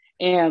 right?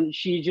 And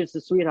she's just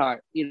a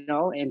sweetheart, you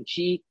know. And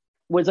she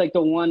was like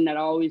the one that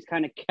always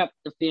kind of kept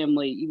the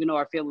family, even though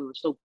our family was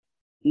so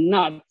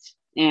nuts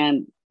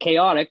and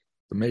chaotic.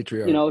 The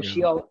matriarch, you know,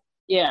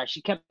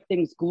 she kept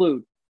things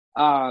glued.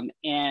 And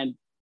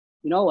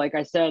you know, like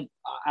I said,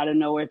 I don't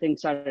know where things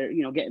started,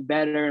 you know, getting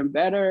better and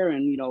better.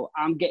 And, you know,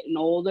 I'm getting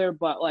older,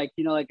 but like,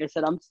 you know, like I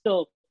said, I'm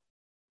still,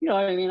 you know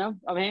what I mean? I'm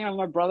hanging out with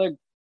my brother,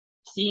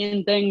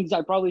 seeing things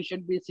I probably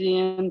shouldn't be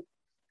seeing.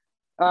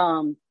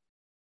 And,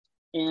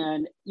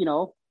 you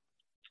know,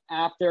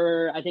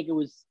 after, I think it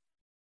was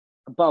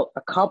about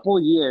a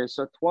couple years,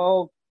 so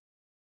 12,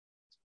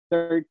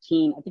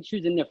 13, I think she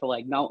was in there for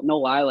like, no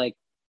lie, like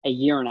a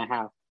year and a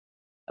half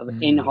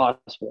in the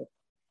hospital.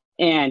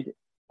 And,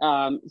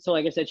 so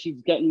like I said,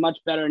 she's getting much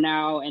better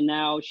now, and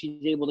now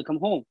she's able to come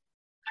home.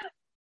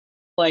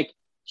 Like,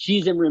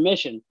 she's in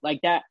remission.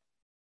 Like that.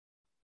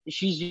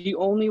 She's the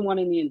only one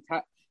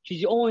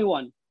she's the only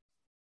one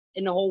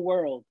in the whole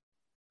world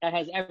that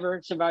has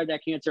ever survived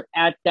that cancer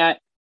at that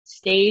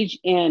stage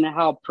and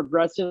how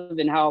progressive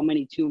and how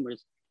many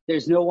tumors.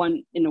 There's no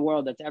one in the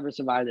world that's ever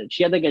survived it.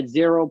 She had like a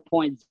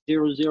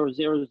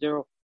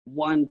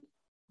 0.00001,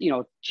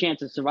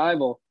 chance of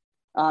survival.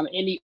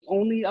 And the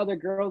only other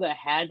girl that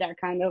had that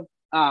kind of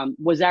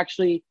was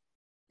actually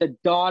the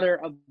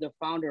daughter of the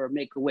founder of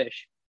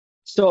Make-A-Wish.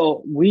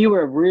 So we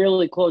were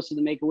really close to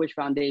the Make-A-Wish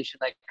Foundation,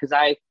 like, because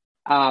I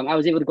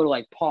was able to go to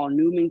like Paul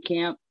Newman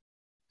camp,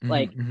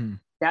 like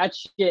that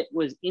shit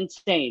was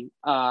insane.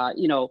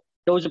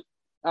 Those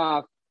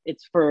are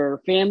it's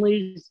for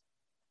families,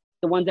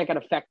 the ones that got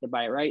affected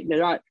by it, right? They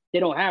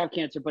don't have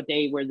cancer, but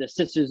they were the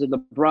sisters or the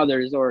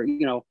brothers or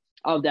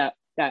of that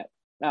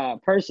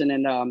person.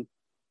 And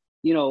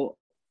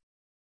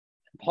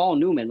Paul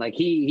Newman, like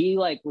he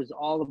like was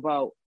all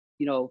about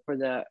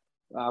for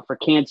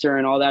cancer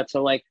and all that.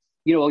 So like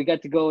we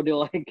got to go to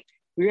like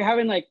we were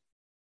having like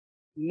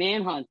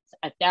manhunts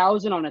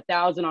 1,000 on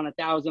 1,000 on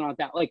 1,000 on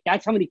 1,000. Like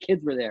that's how many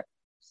kids were there,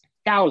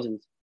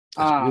 thousands.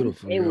 That's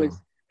beautiful.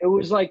 It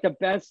was like the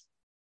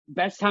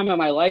best time of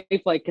my life,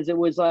 like because it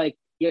was like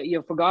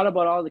you forgot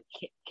about all the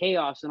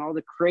chaos and all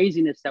the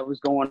craziness that was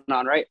going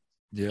on, right?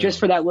 Yeah. Just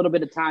for that little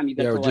bit of time, you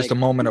got to just like, a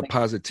moment of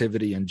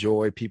positivity and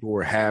joy. People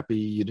were happy.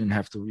 You didn't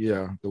have to.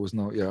 There was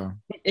no.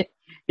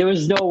 There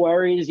was no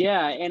worries.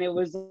 Yeah, and it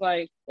was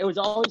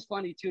always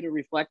funny too to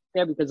reflect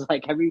there because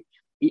like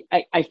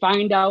I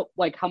find out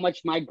like how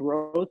much my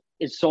growth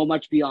is so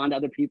much beyond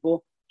other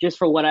people just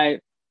for what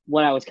I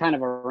was kind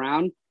of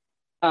around.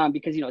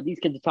 Because these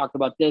kids have talked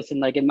about this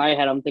and like in my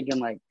head I'm thinking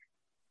like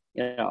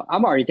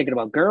I'm already thinking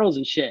about girls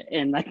and shit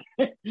and like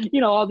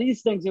all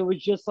these things. It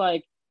was just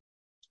like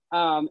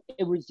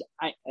it was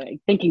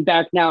thinking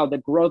back now, the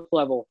growth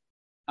level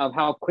of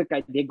how quick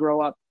I did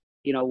grow up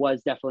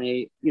was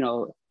definitely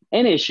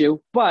an issue,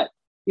 but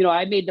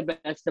I made the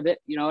best of it,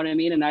 you know what I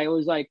mean? And I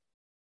was like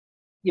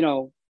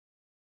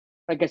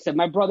like I said,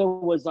 my brother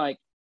was like,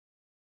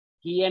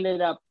 he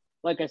ended up,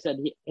 like I said,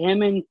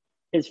 him and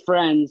his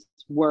friends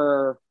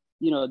were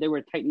they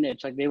were tight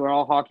knit, like they were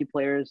all hockey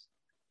players.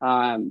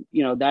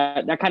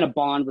 That kind of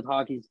bond with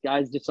hockey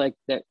guys, just like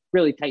that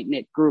really tight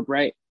knit group,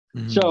 right?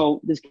 Mm-hmm.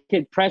 So this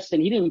kid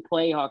Preston, he didn't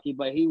play hockey,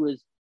 but he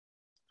was,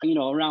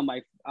 around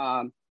my,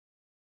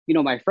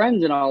 my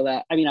friends and all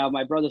that. I mean,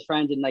 my brother's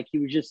friends, and like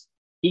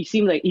he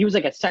seemed like he was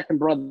like a second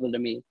brother to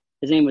me.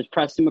 His name was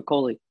Preston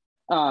McCauley,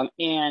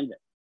 and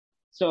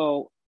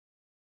so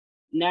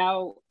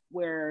now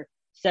we're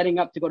setting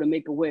up to go to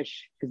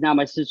Make-A-Wish because now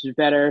my sister's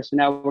better. So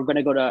now we're going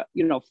to go to,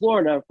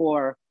 Florida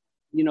for,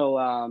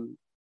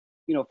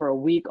 for a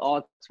week,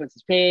 all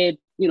expenses paid,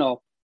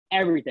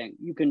 everything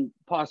you can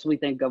possibly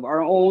think of.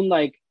 Our own,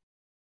 like,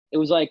 it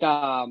was like,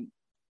 our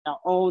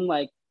own,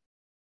 like,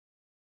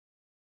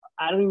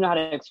 I don't even know how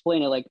to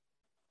explain it, like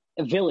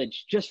a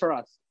village just for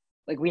us.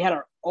 Like we had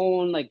our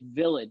own like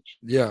village.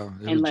 Yeah.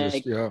 And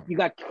like, you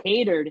got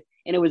catered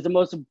and it was the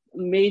most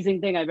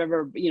amazing thing I've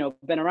ever,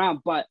 been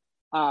around. But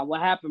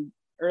what happened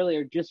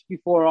earlier, just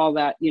before all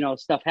that,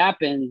 stuff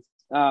happens,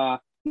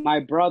 my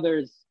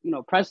brother's,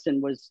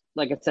 Preston was,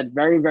 like I said,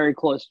 very, very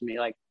close to me.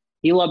 Like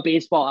he loved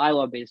baseball. I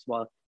love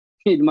baseball.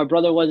 My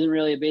brother wasn't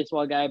really a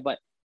baseball guy, but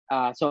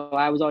so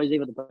I was always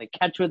able to play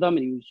catch with him,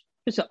 and he was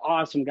just an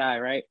awesome guy,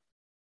 right?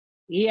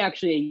 He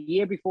actually, a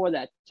year before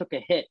that, took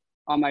a hit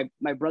on my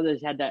brother's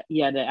he had the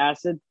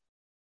acid.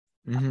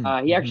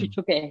 Mm-hmm. He actually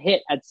took a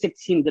hit at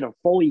 16, did a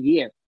full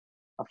year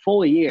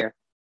for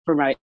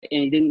and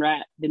he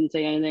didn't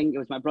say anything. It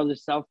was my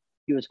brother's stuff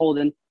he was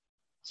holding.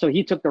 So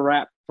he took the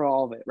rap for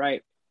all of it,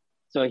 right?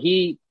 So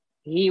he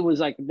was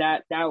like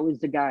that was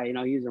the guy,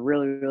 he was a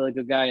really, really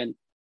good guy. And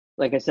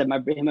like I said,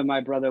 him and my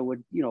brother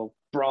would,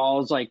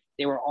 brawls, like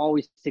they were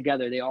always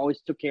together. They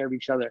always took care of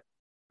each other.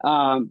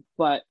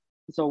 But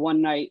so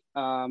one night,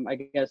 I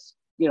guess,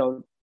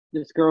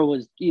 this girl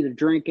was either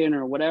drinking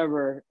or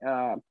whatever.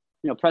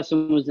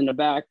 Preston was in the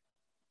back.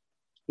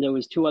 There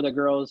was two other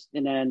girls,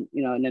 and then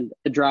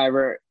the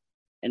driver,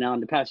 and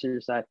on the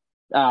passenger side,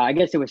 I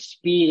guess they were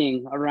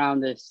speeding around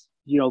this,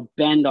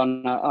 bend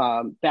on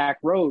a back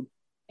road,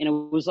 and it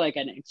was like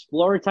an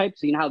Explorer type.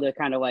 So how they're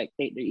kind of like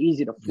they're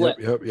easy to flip.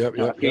 Yep.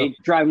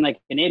 Driving like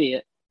an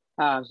idiot.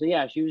 So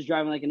yeah, she was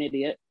driving like an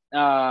idiot.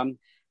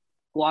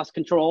 Lost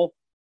control.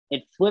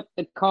 It flipped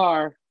the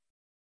car,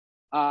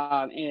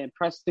 and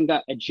Preston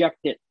got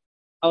ejected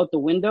out the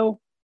window,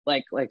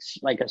 like a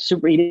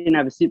super. He didn't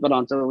have a seatbelt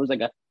on, so it was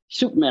like a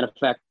Superman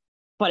effect.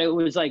 But it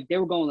was like they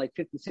were going like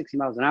 50, 60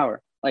 miles an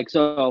hour. Like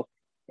so,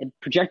 it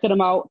projected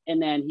him out,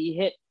 and then he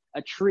hit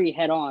a tree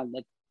head on,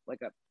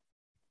 like a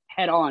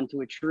head on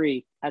to a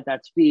tree at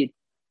that speed.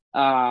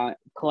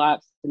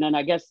 Collapsed, and then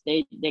I guess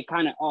they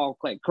kind of all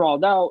like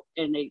crawled out,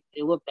 and they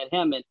looked at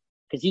him, and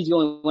because he's the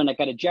only one that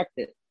got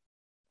ejected.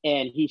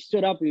 And he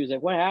stood up and he was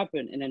like, "What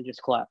happened?" And then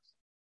just collapsed.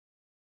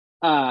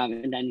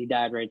 And then he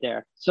died right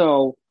there.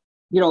 So,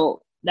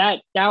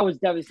 that was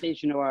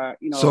devastation to our,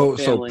 So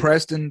family.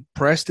 So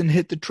Preston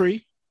hit the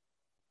tree?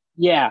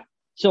 Yeah.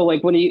 So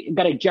like when he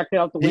got ejected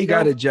out the window. He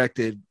got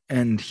ejected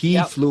and he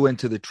flew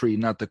into the tree,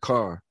 not the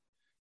car.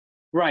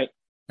 Right.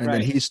 And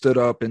then he stood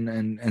up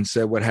and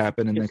said what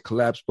happened and then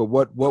collapsed. But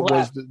what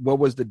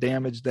was the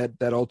damage that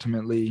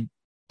ultimately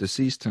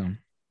deceased him?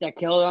 That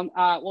killed him.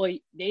 Well,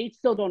 they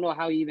still don't know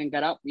how he even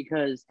got up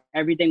because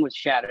everything was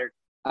shattered.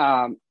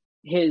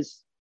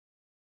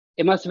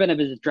 It must have been of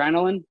his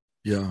adrenaline.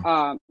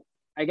 Yeah.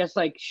 I guess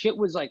like shit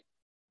was like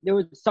there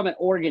was some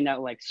organ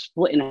that like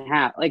split in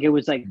half. Like it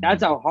was like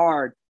that's how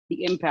hard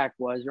the impact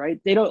was, right?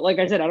 They don't, like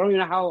I said, I don't even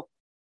know how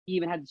he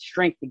even had the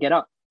strength to get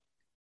up.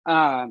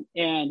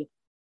 And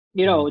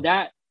you know,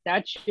 that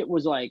shit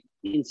was like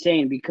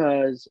insane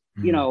because,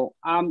 you know,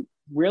 I'm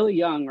really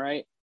young,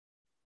 right?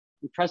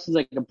 And Preston's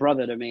like a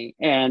brother to me.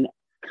 And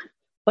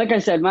like I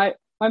said, my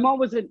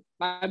mom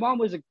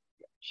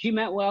she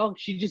meant well.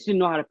 She just didn't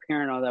know how to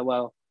parent all that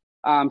well.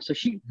 So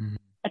she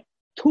at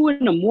 2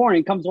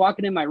 a.m. comes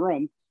walking in my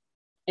room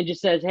and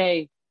just says,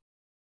 "Hey,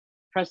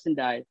 Preston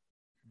died."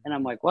 And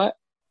I'm like, "What?"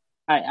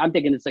 I'm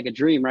thinking it's like a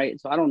dream, right?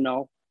 So I don't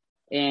know.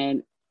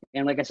 And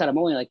like I said, I'm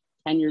only like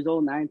 10 years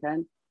old, 9,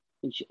 10.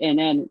 And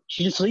then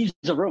she just leaves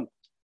the room.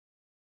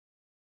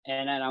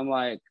 And then I'm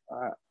like,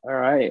 all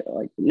right.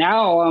 Like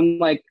now I'm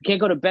like, can't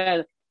go to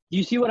bed. Do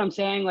you see what I'm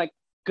saying? Like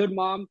good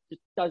mom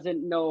just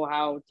doesn't know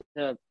how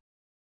to,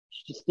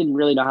 she just didn't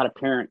really know how to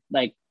parent.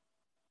 Like,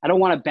 I don't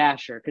want to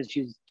bash her because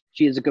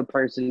she is a good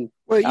person.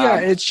 Well, yeah,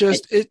 it's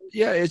just,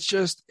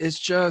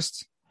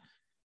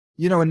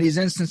 you know, in these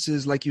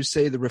instances, like you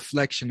say, the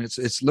reflection,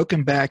 it's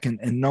looking back and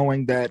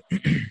knowing that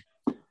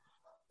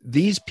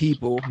these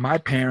people, my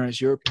parents,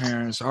 your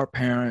parents, our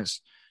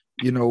parents,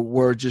 you know,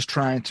 were just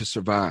trying to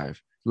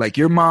survive. Like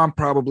your mom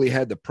probably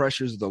had the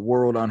pressures of the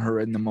world on her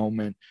in the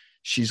moment.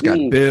 She's got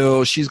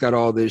bills. She's got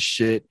all this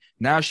shit.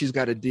 Now she's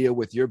got to deal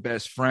with your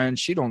best friend.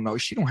 She don't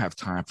have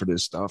time for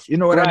this stuff. You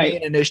know what I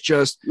mean? And it's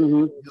just,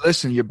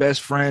 listen, your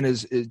best friend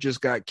is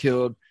just got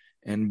killed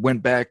and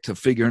went back to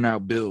figuring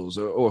out bills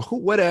or who,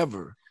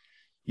 whatever,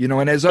 you know,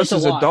 and as us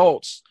as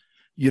adults,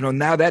 you know,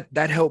 now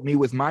that helped me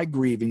with my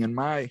grieving and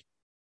my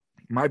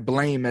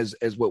blame as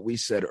what we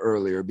said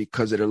earlier,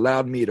 because it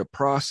allowed me to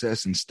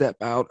process and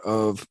step out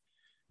of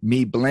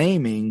me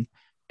blaming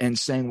and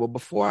saying, well,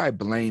 before I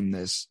blame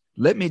this,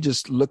 let me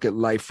just look at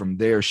life from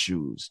their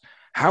shoes.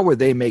 How were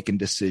they making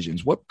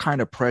decisions? What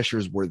kind of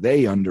pressures were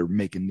they under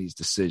making these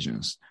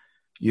decisions?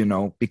 You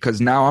know, because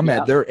now I'm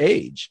at their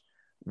age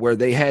where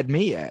they had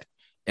me at,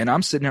 and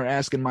I'm sitting there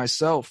asking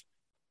myself,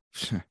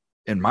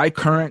 in my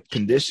current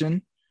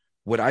condition,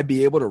 would I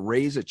be able to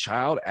raise a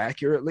child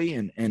accurately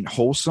and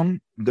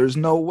wholesome? There's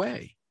no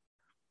way.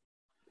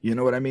 You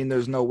know what I mean?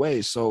 There's no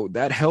way. So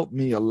that helped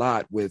me a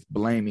lot with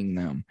blaming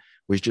them,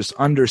 was just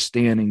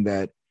understanding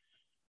that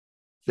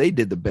they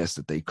did the best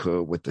that they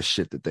could with the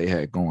shit that they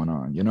had going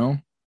on, you know?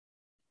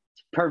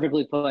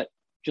 Perfectly put,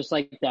 just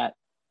like that,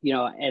 you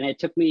know, and it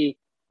took me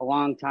a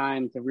long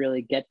time to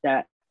really get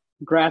that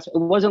grasp. It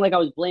wasn't like I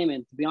was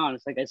blaming, to be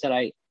honest. Like I said,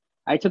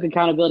 I took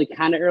accountability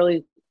kind of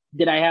early.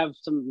 Did I have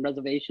some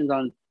reservations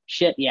on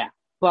shit? Yeah.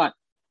 But,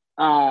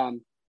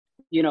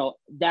 you know,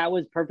 that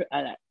was perfect.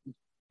 I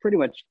pretty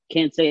much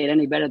can't say it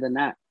any better than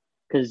that.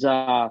 Cause,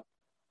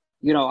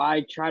 you know,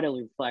 I try to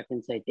reflect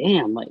and say,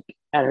 damn, like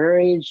at her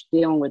age,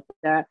 dealing with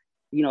that,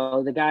 you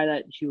know, the guy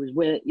that she was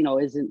with, you know,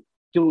 isn't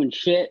doing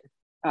shit,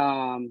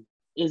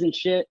 isn't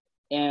shit.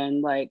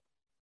 And like,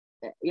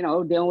 you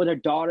know, dealing with her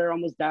daughter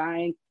almost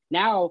dying.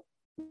 Now,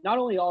 not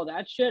only all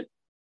that shit,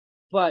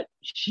 but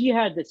she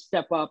had to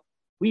step up.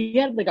 We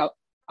had like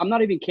I'm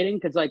not even kidding,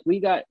 because like we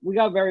got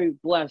very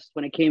blessed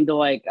when it came to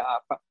like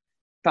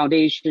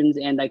foundations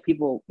and like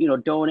people, you know,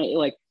 donate.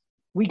 Like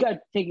we got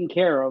taken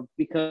care of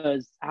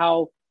because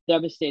how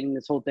devastating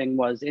this whole thing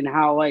was and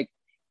how like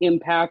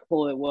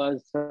impactful it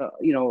was to,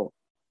 you know,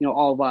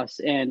 all of us.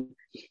 And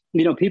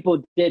you know,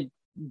 people did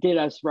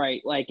us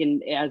right. Like,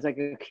 and as like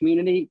a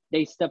community,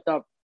 they stepped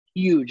up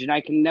huge, and I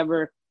can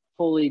never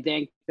fully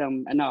thank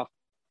them enough.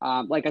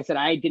 Like I said,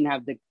 I didn't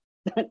have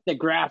the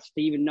grasp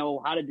to even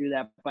know how to do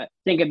that, but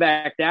thinking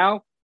back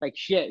now, like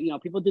shit, you know,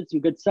 people did some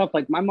good stuff.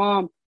 Like my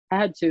mom we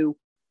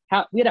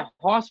had a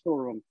hospital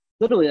room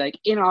literally like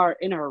in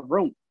her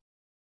room,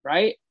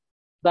 right?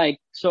 Like,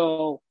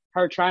 so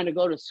her trying to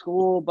go to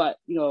school, but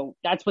you know,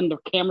 that's when the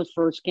cameras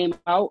first came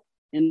out,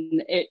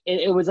 and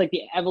it was like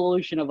the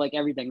evolution of like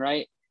everything,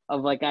 right?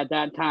 Of like at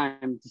that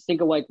time, just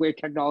think of like where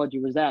technology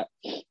was at.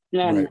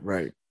 And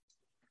right.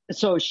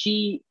 So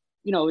she,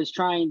 you know, is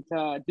trying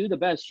to do the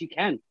best she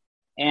can.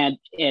 And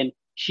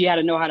she had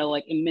to know how to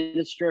like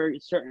administer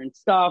certain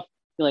stuff.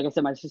 Like I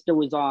said, my sister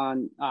was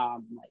on,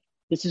 like,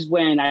 this is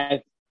when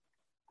I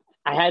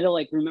had to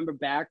like remember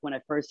back when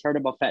I first heard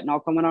about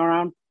fentanyl coming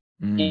around,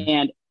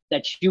 and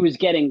that she was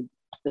getting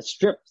the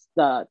strips,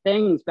 the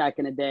things back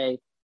in the day,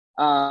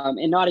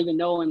 and not even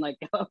knowing, like,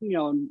 you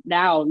know,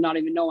 now not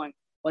even knowing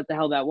what the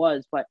hell that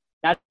was. But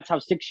that's how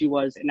sick she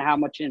was and how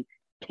much in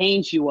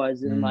pain she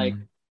was. And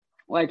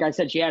like I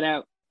said, she had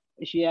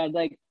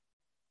like,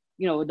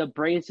 you know, the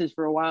braces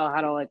for a while,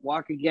 how to like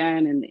walk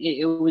again. And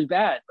it was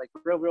bad, like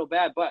real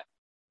bad. But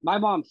my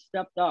mom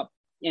stepped up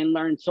and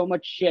learned so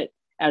much shit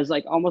as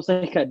like almost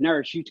like a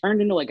nurse. She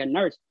turned into like a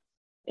nurse.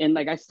 And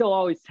like I still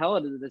always tell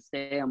her to this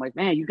day, I'm like,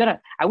 man,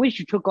 I wish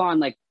you took on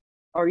like,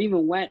 or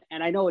even went.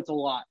 And I know it's a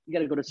lot. You got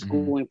to go to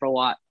schooling for a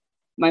lot.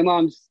 My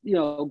mom's,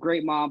 a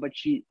great mom, but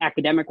she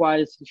academic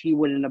wise, she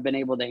wouldn't have been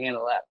able to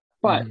handle that.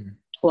 But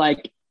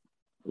like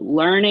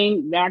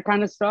learning that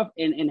kind of stuff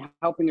and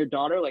helping your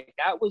daughter, like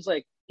that was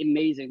like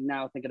amazing.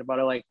 Now thinking about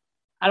it, like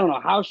I don't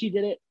know how she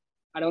did it.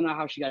 I don't know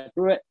how she got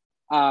through it.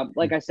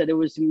 Like I said, it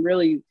was some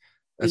really.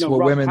 That's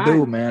what women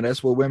do, man.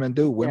 That's what women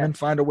do. Women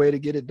find a way to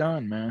get it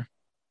done, man.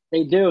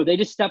 They do. They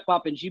just step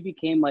up, and she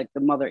became like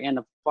the mother and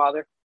the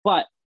father.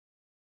 But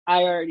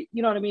I already,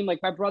 you know what I mean? Like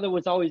my brother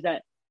was always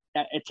that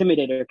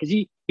intimidator because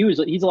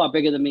he's a lot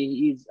bigger than me.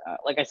 He's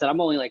like I said,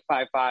 I'm only like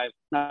 5'5",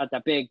 not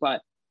that big,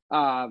 but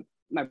my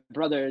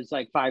brother is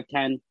like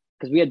 5'10"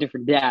 because we had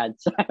different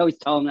dads. So I always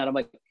tell him that I'm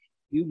like,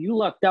 you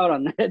lucked out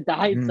on the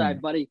height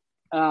side, buddy.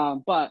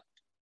 But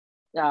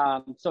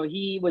so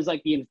he was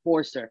like the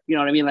enforcer. You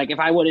know what I mean? Like if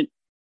I didn't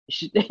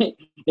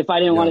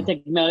want to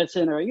take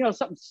medicine or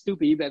something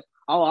stupid, he'd be like,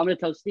 oh, I'm gonna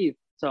tell Steve.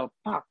 So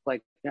fuck,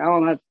 like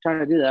I'm not trying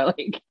to do that.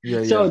 Like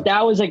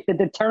that was like the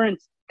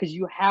deterrence because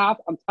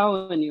I'm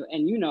telling you,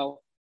 and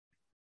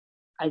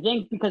I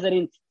think because I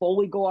didn't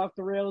fully go off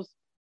the rails,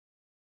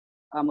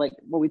 like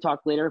when we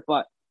talk later,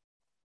 but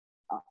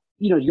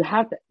you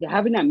have to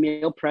having that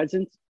male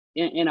presence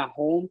in a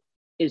home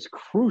is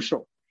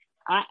crucial.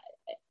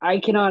 I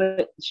cannot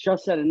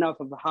stress that enough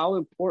of how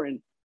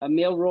important a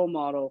male role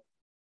model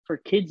for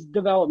kids'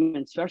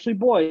 development, especially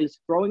boys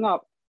growing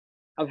up,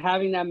 of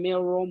having that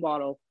male role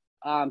model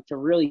to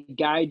really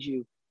guide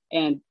you.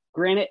 And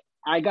granted,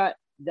 I got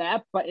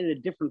that, but in a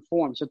different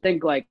form. So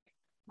think like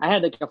I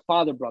had like a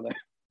father brother,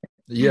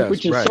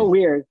 which is so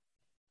weird.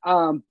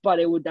 But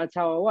that's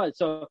how it was.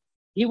 So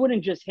he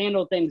wouldn't just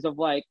handle things of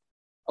like,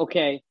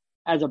 okay,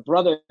 as a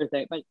brother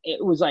thing, but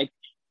it was like,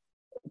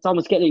 it's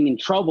almost getting in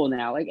trouble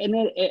now. Like, and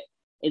then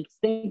it's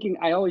thinking,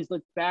 I always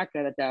look back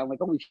at it that I'm like,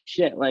 holy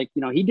shit. Like,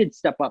 he did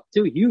step up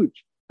too,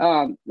 huge.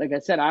 Like I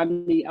said, I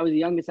was the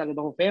youngest out of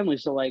the whole family.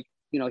 So like,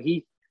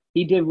 he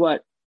did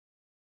what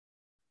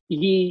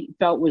he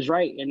felt was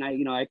right. And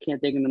I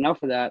can't thank him enough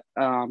for that.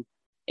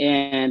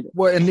 And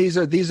these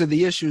are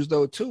the issues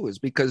though too, is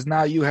because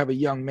now you have a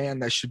young man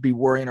that should be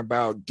worrying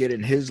about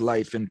getting his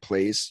life in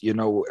place,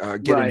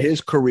 getting his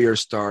career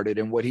started,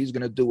 and what he's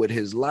going to do with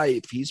his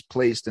life. He's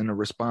placed in the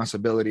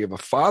responsibility of a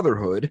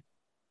fatherhood,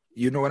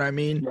 you know what I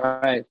mean?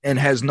 Right. And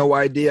has no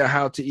idea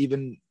how to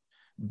even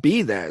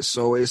be that.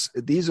 So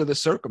these are the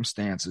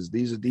circumstances.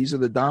 These are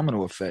the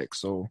domino effects.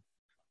 So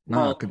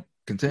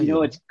continue.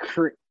 What's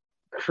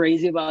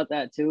crazy about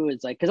that too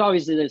is like, because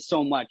obviously there's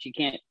so much you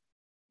can't.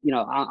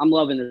 I'm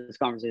loving this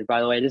conversation, by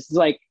the way. This is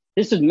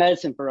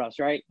medicine for us,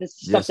 right? This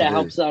is stuff that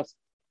helps us,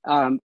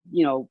 get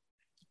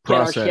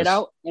our shit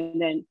out and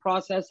then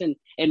process and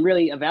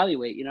really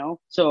evaluate,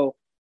 So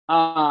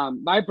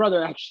my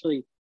brother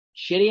actually,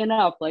 shitty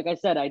enough, like I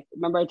said, I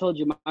remember I told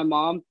you my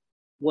mom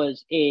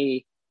was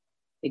a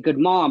good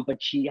mom,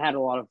 but she had a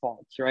lot of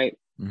faults, right?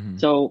 Mm-hmm.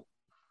 So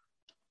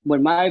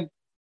when my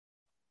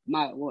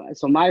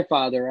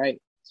father,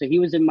 right? So he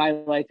was in my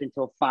life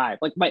until 5.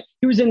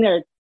 He was in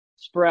there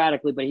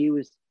sporadically, but he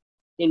was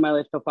in my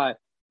life till 5.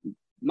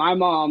 My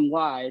mom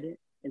lied,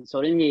 and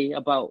so did he,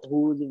 about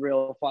who the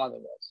real father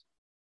was.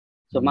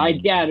 So my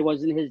dad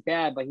wasn't his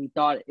dad, but he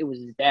thought it was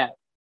his dad.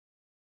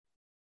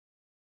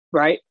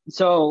 Right?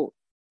 So,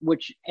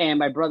 and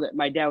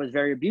my dad was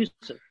very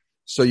abusive.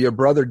 So your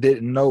brother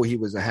didn't know he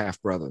was a half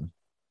brother?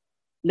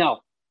 No,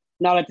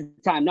 not at the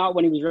time. Not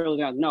when he was really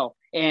young. No.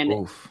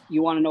 And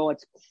you want to know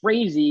what's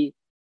crazy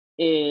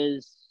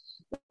is,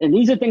 and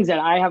these are things that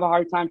I have a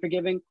hard time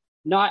forgiving,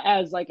 not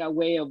as like a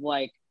way of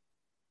like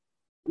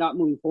not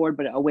moving forward,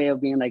 but a way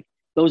of being like,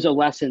 those are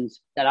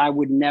lessons that I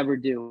would never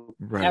do,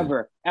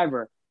 ever.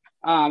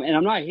 And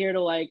I'm not here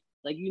to like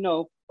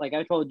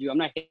I told you, I'm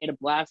not here to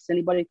blast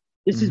anybody.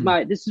 This is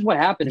what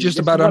happened. Just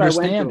about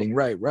understanding.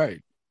 Right.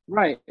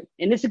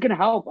 And this is going to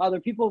help other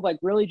people, like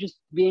really just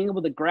being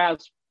able to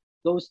grasp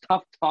those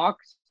tough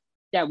talks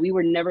that we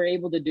were never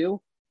able to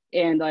do.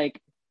 And like,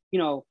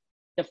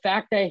 the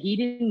fact that he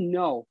didn't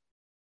know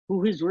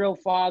who his real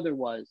father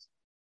was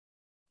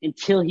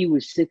until he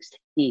was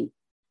 16.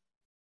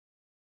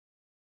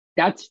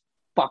 That's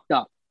fucked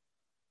up.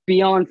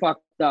 Beyond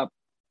fucked up.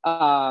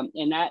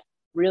 And that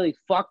really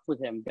fucked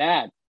with him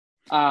bad.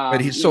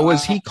 But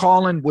was he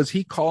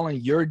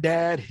calling your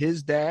dad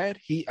his dad?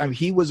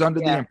 He was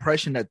under the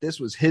impression that this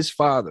was his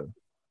father.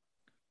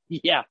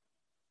 Yeah.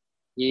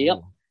 Yep.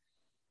 Oh.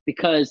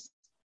 Because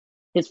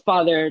his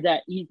father,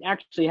 that he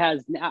actually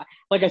has,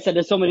 like I said,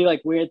 there's so many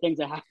like weird things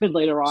that happened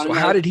later on. So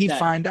how did he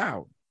find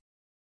out?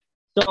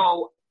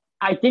 So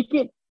I think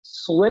it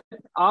slipped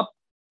up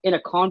in a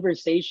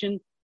conversation,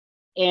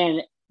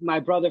 and my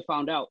brother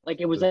found out.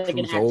 Like it was like an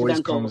accidental. Always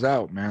comes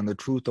out, man. The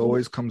truth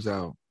always comes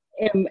out.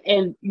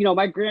 And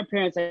my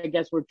grandparents, I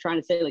guess, were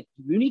trying to say like,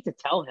 you need to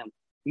tell him.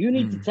 You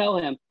need to tell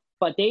him.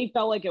 But they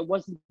felt like it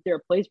wasn't their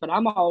place. But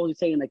I'm always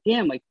saying like,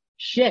 damn, like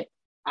shit,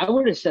 I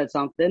would have said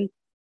something.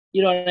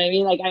 You know what I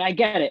mean? Like I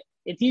get it.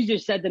 It's easier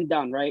said than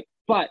done, right?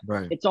 But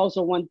it's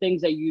also one thing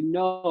that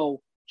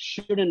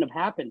shouldn't have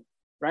happened,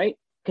 right?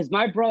 Because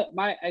my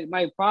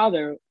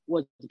father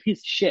was a piece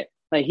of shit.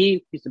 Like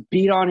he used to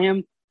beat on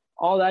him,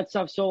 all that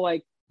stuff. So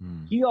like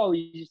he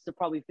always used to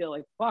probably feel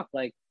like fuck,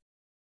 like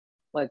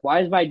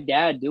why is my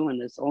dad doing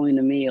this only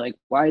to me? Like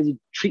why does he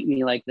treat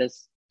me like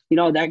this? You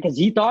know that because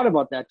he thought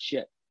about that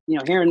shit. You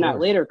know, hearing that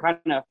later kind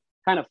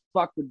of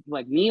fucked with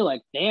like me.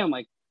 Like damn,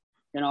 like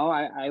you know,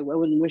 I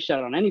wouldn't wish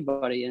that on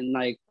anybody. And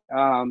like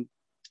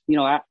you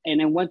know, and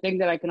then one thing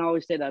that I can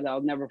always say that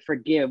I'll never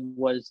forgive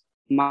was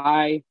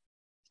my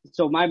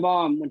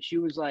mom when she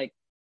was like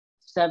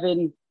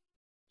 7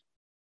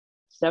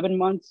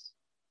 months,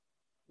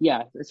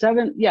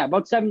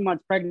 about 7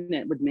 months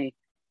pregnant with me,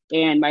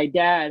 and my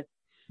dad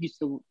used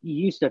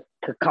to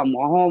come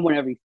home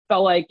whenever he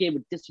felt like it,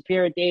 would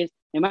disappear at days,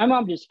 and my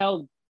mom just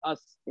held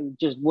us, it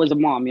just was a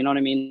mom, you know what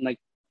I mean? Like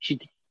she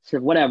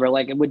said whatever,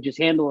 like it would just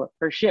handle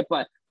her shit,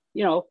 but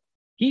you know,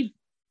 he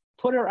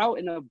put her out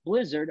in a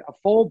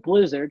full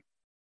blizzard,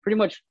 pretty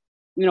much,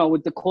 you know,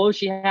 with the clothes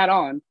she had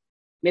on,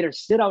 made her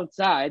sit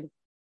outside,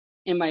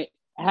 and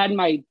had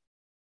my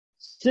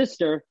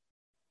sister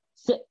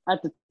sit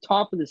at the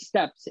top of the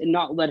steps and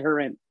not let her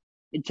in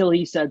until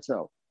he said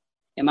so.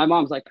 And my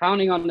mom's like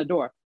pounding on the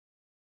door.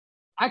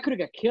 I could have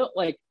got killed.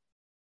 Like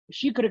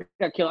she could have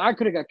got killed. I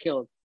could have got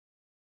killed.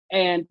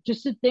 And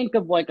just to think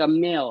of like a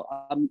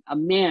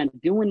man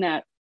doing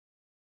that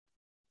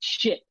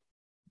shit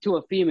to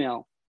a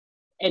female.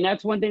 And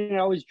that's one thing that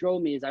always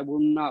drove me is I will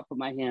not put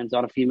my hands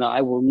on a female.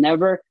 I will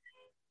never.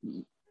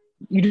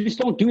 You just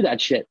don't do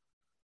that shit.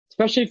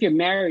 Especially if you're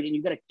married and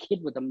you got a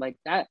kid with them like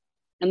that.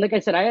 And like I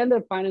said, I ended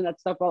up finding that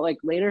stuff out like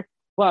later,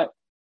 but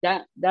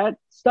that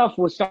stuff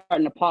was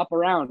starting to pop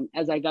around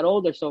as I got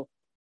older. So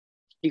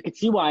you could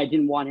see why I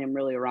didn't want him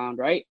really around,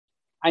 right?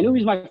 I knew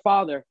he was my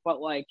father, but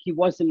like he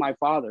wasn't my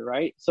father,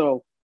 right?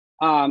 So,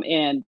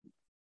 and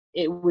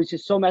it was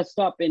just so messed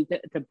up. And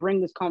to bring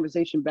this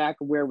conversation back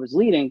where it was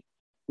leading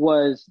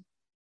was,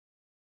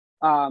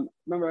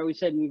 remember I always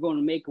said we were going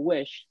to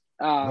Make-A-Wish.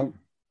 I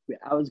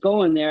was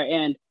going there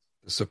and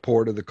the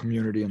support of the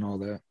community and all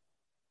that.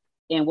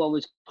 And what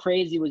was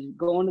crazy was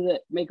going to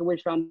the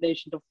Make-A-Wish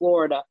Foundation to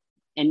Florida,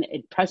 and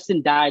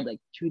Preston died like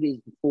 2 days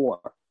before.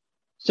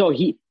 So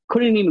he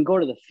couldn't even go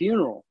to the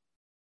funeral.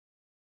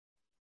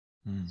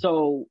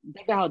 So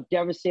think of how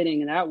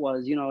devastating that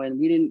was, you know, and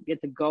we didn't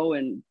get to go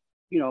and,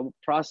 you know,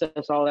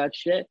 process all that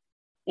shit.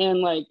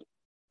 And like,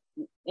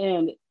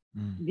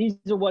 these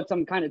are what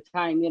I'm kind of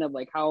tying in of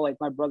like how like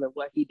my brother,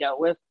 what he dealt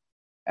with,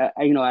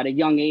 you know, at a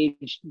young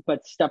age,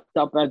 but stepped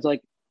up as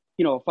like,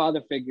 you know, a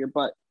father figure.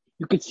 But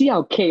you could see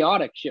how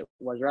chaotic shit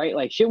was, right?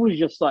 Like shit was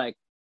just like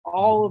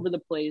all over the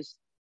place,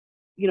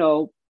 you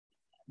know,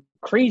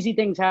 crazy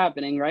things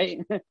happening, right?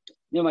 You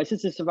know, my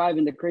sister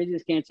surviving the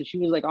craziest cancer. She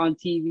was like on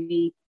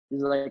TV.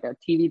 There's like a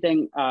TV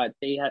thing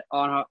they had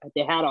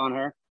on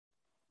her.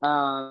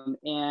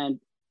 And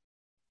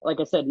like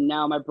I said,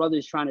 now my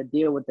brother's trying to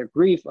deal with the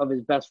grief of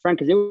his best friend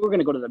because they were going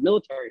to go to the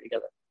military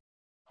together.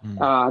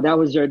 That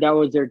was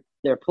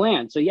their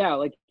plan. So yeah,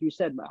 like you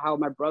said, how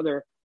my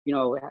brother, you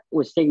know,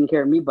 was taking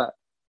care of me, but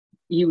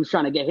he was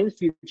trying to get his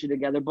future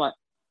together, but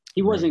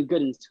he wasn't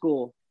good in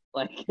school.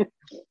 Like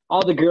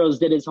all the girls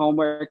did his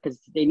homework because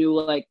they knew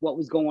like what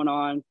was going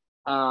on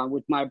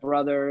with my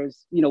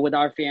brothers, you know, with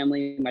our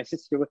family. My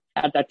sister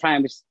at that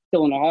time was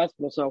still in the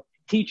hospital, so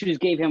teachers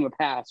gave him a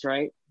pass,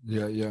 right?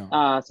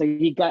 Yeah. So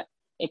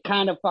it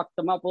kind of fucked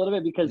him up a little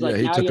bit because like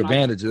he took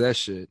advantage of that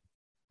shit.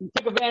 He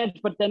took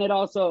advantage, but then it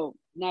also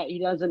now he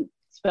doesn't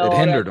spell. It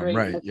hindered him,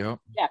 right? Yep.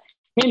 Yeah,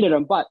 hindered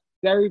him, but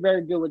very,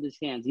 very good with his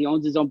hands. He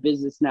owns his own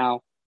business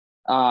now.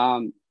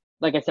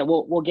 Like I said,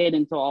 we'll get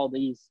into all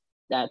these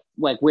that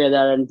like where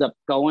that ends up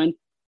going,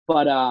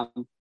 but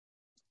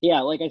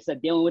yeah, like I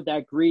said, dealing with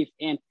that grief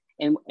and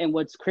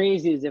what's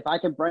crazy is if I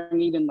could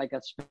bring even like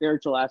a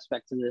spiritual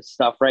aspect to this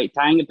stuff, right?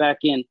 Tying it back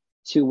in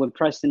to when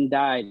Preston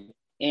died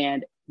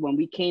and when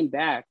we came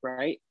back,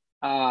 right?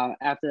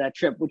 After that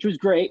trip, which was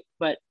great,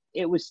 but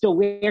it was still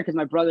weird because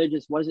my brother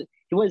just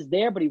he was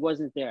there, but he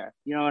wasn't there.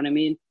 You know what I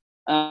mean?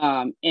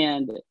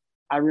 And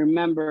I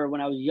remember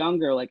when I was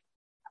younger, like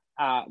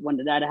when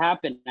that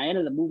happened, I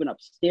ended up moving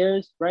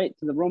upstairs, right,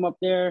 to the room up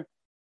there.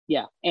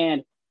 Yeah.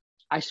 And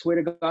I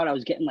swear to God, I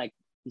was getting like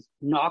these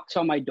knocks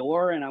on my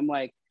door and I'm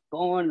like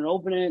going and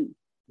opening,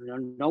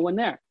 no one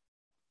there.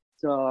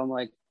 So I'm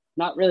like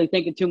not really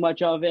thinking too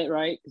much of it,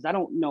 right? Because I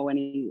don't know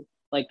any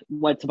like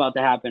what's about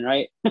to happen,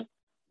 right?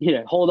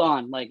 Yeah, hold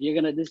on. Like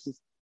this is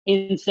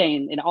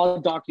insane and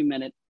I'll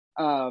document it.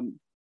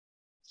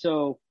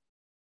 So,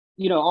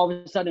 you know, all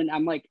of a sudden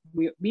I'm like,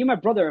 me and my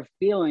brother are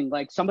feeling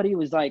like somebody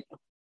was like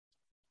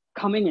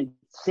coming and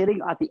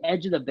sitting at the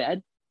edge of the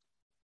bed.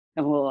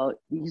 And well,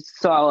 you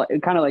saw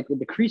it kind of like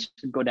the crease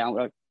would go down.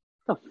 We're like,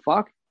 what the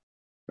fuck?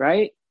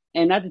 Right?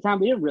 And at the time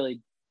we didn't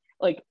really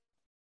like,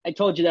 I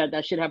told you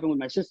that shit happened with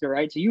my sister,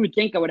 right? So you would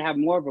think I would have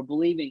more of a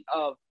believing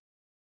of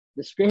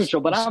the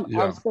spiritual, but I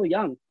was still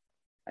young.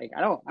 Like,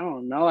 I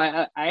don't know.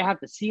 I have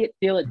to see it,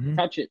 feel it,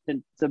 touch it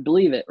to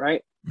believe it.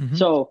 Right.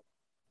 So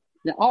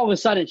then all of a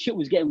sudden shit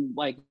was getting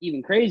like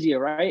even crazier,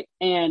 right?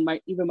 And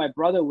my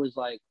brother was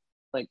like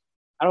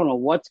I don't know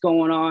what's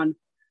going on.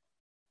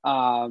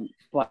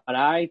 But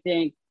I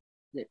think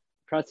that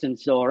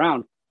Preston's still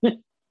around.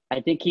 I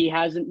think he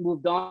hasn't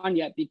moved on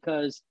yet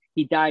because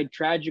he died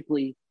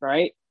tragically,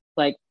 right?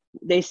 Like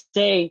they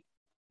say,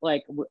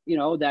 like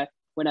that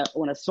when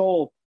a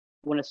soul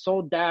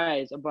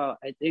dies, about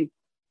I think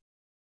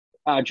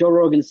Joe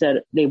Rogan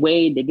said they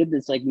did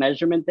this like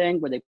measurement thing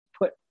where they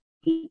put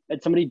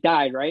somebody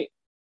died, right,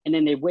 and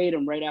then they weighed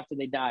them right after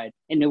they died,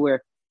 and they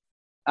were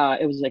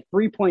it was like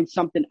 3 point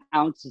something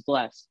ounces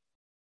less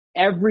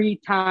every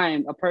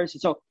time a person.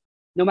 So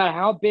no matter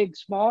how big,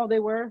 small they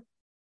were,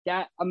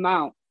 that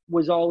amount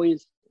was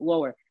always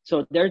lower.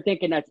 So they're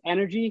thinking that's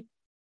energy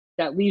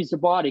that leaves the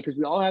body, because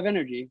we all have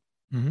energy,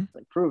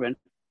 like proven.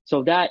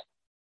 So that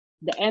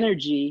the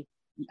energy,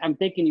 I'm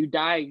thinking you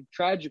die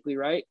tragically,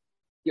 right?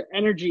 Your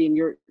energy in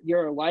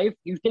your life,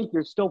 you think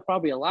you're still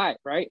probably alive,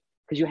 right?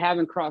 Because you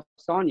haven't crossed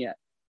on yet.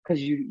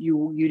 Because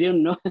you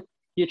didn't know.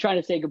 You're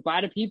trying to say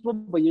goodbye to people,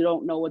 but you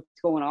don't know what's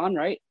going on,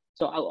 right?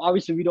 So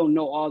obviously we don't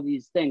know all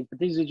these things, but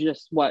these are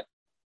just what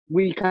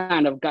we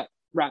kind of got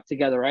wrapped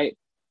together, right?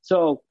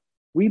 So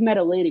we met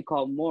a lady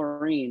called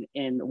Maureen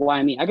in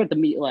Wyoming. I got to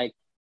meet like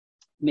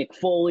Mick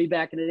Foley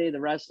back in the day, the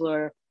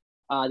wrestler,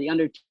 the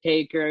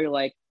Undertaker.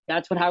 Like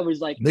that's what I was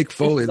like. Mick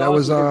Foley, that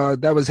was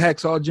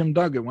Hacksaw Jim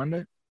Duggan, wasn't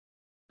it?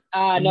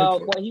 No,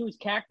 well, he was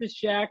Cactus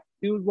Jack,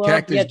 Dude Love.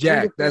 Cactus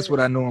Jack, that's what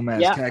I know him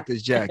as. Yeah.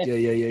 Cactus Jack. Yeah.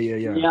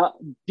 Yeah,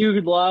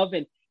 Dude Love.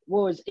 And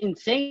what was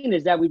insane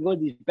is that we'd go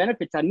to these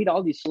benefits. I'd meet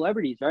all these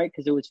celebrities, right?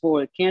 Because it was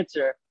for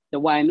cancer, the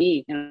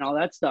YME, and all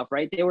that stuff,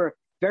 right? They were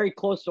very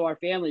close to our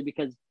family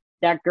because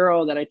that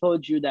girl that I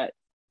told you that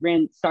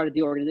started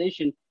the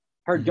organization,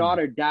 her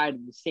daughter died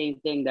of the same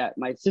thing that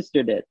my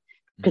sister did,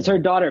 because her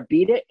daughter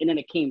beat it and then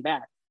it came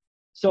back.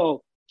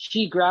 So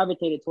she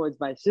gravitated towards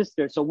my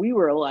sister. So we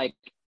were like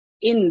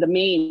in the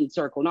main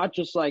circle, not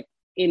just like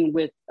in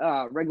with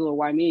regular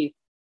YME.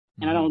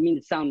 And I don't mean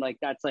to sound like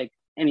that's like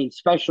any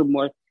special,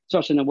 more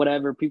special than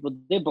whatever people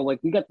did, but like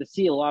we got to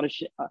see a lot of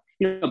shit,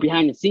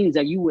 behind the scenes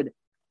that you would,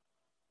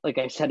 like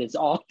I said, it's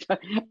all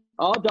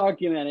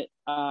documented.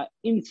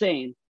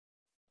 Insane.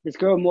 This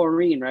girl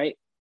Maureen, right?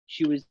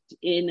 She was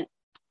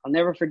I'll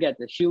never forget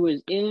this. She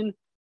was in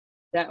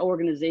that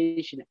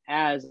organization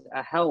as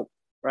a help,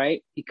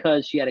 right?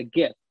 Because she had a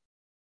gift,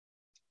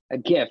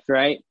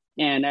 right?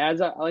 And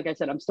like I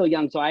said, I'm still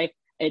young, so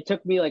it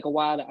took me like a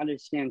while to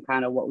understand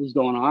kind of what was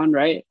going on,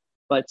 right?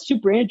 But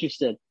super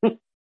interested.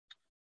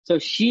 So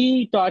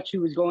she thought she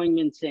was going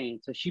insane.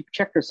 So she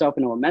checked herself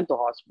into a mental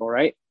hospital,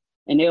 right?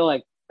 And they were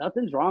like,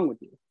 nothing's wrong with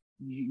you.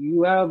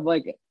 You have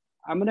like,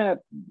 I'm going to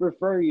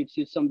refer you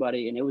to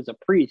somebody. And it was a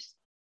priest.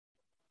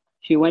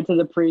 She went to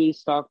the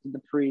priest, talked to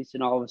the priest,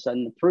 and all of a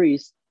sudden the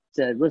priest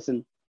said,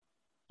 listen,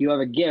 you have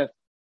a gift.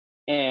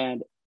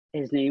 And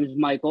his name is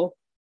Michael,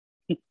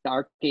 the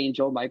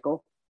Archangel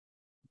Michael,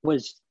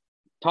 was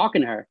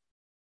talking to her.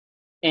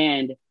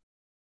 And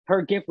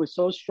her gift was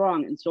so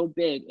strong and so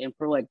big, and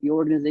for like the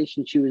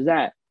organization she was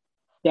at,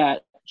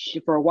 that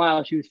for a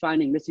while she was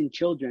finding missing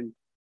children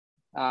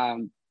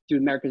through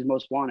America's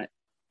Most Wanted.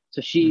 So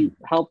she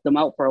helped them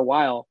out for a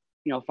while,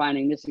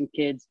 finding missing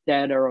kids,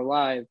 dead or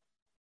alive,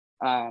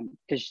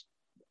 because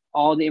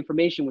all the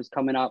information was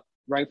coming up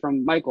right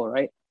from Michael,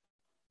 right?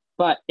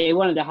 But they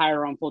wanted to hire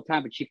her on full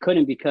time, but she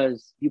couldn't,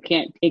 because you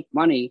can't take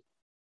money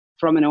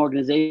from an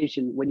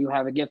organization when you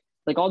have a gift.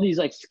 Like all these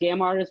like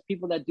scam artists,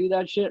 people that do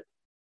that shit,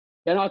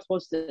 they're not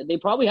supposed to. They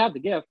probably have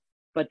the gift,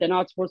 but they're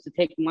not supposed to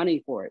take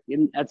money for it.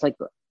 And that's like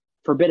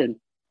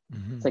forbidden.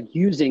 It's like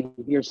using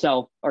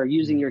yourself or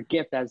using your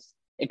gift as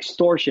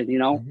extortion,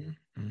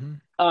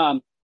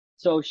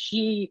 So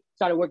she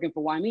started working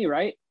for YME,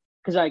 right?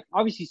 Because like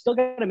obviously you still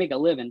got to make a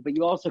living, but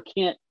you also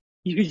can't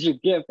use your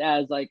gift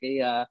as like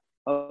a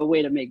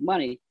way to make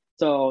money.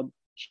 So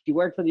she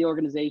worked for the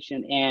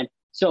organization, and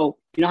so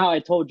how I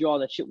told you all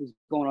that shit was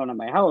going on in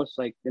my house,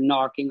 like the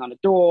knocking on the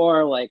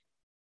door, like.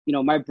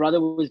 My brother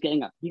was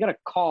he got a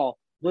call,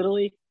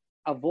 literally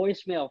a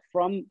voicemail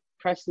from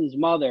Preston's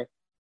mother,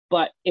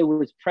 but it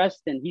was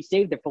Preston. He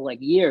saved it for like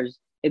years.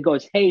 It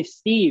goes, "Hey,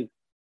 Steve,"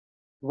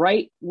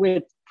 right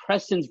with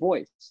Preston's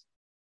voice.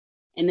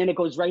 And then it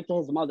goes right to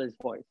his mother's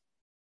voice.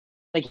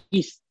 Like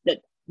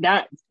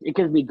that it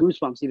gives me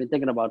goosebumps even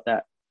thinking about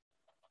that.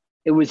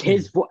 It was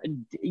his voice.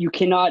 You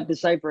cannot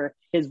decipher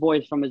his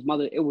voice from his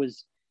mother. It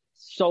was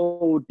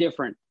so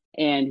different.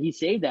 And he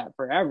saved that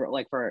forever.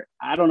 Like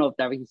I don't know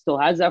if he still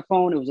has that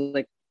phone. It was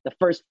like the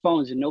first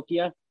phones in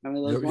Nokia.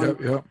 Remember those ones?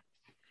 Yep.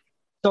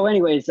 So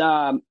anyways,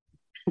 so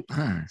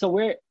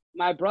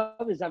my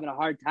brother's having a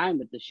hard time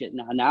with this shit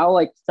now. Now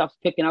like stuff's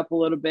picking up a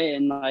little bit,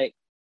 and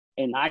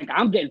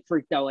I'm getting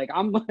freaked out. Like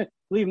I'm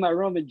leaving my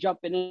room and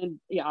jumping in.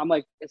 Yeah, I'm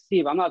like,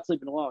 Steve, I'm not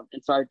sleeping alone,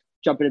 and start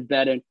jumping in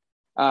bed.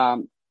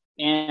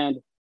 And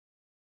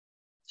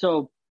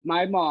so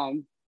my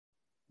mom,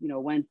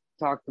 went.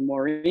 Talked to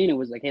Maureen and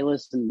was like, hey,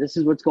 listen, this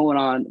is what's going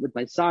on with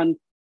my son,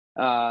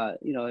 blah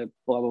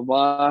blah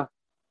blah.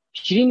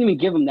 She didn't even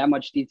give him that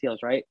much details,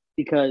 right?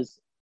 Because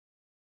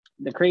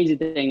the crazy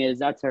thing is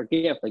that's her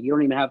gift. Like, you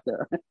don't even have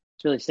to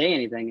really say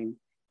anything. And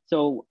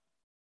so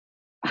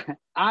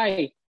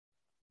I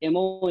am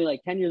only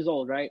like 10 years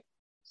old, right?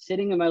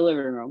 Sitting in my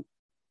living room,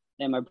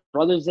 and my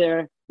brother's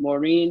there,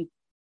 Maureen,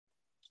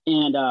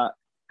 and a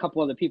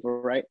couple other people,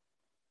 right?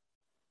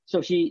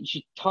 So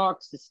she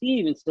talks to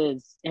Steve and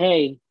says,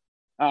 "Hey,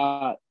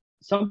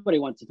 somebody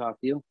wants to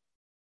talk to you."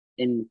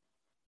 And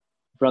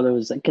brother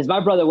was like, because my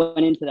brother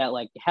went into that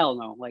like, hell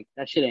no, like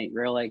that shit ain't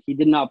real. Like, he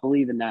did not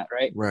believe in that,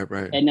 right?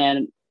 Right. And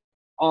then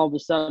all of a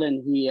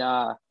sudden he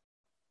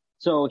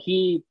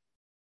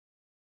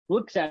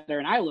looks at her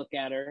and I look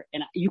at her,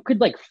 and you could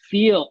like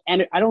feel,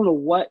 and I don't know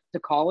what to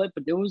call it,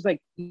 but there was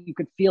like, you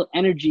could feel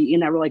energy in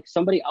that, like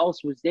somebody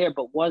else was there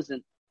but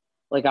wasn't,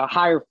 like a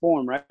higher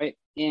form, right?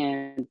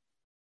 And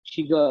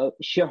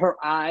her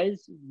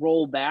eyes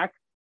roll back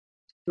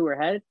to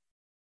her head,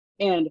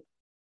 and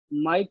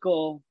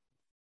Michael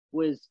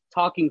was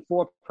talking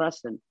for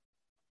Preston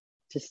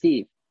to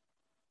Steve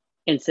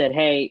and said,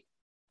 "Hey,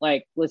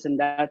 like, listen,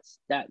 that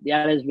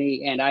is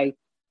me, and I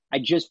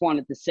just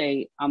wanted to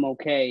say I'm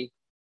okay.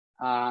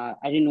 I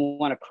didn't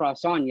want to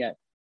cross on yet.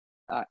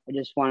 I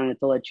just wanted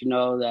to let you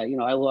know that,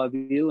 I love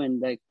you,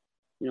 and like,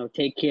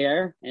 take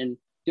care." And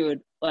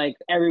dude, like,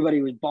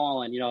 everybody was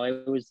bawling,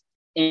 it was,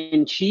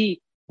 and she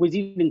was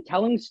even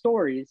telling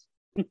stories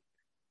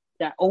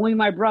that only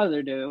my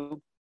brother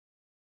knew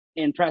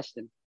in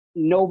Preston,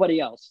 nobody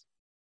else.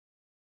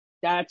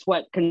 That's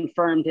what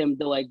confirmed him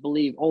to like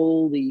believe,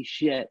 holy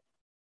shit,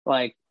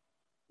 like,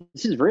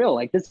 this is real.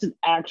 Like, this is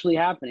actually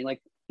happening.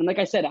 Like, and like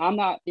I said, I'm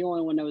not the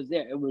only one that was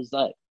there. It was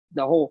like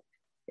the whole,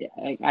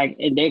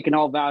 and they can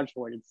all vouch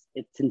for it.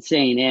 It's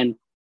insane. And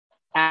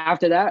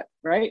after that,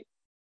 right?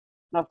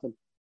 Nothing.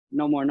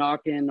 No more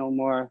knocking. No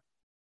more.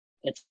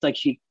 It's like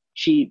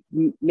she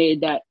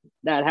made that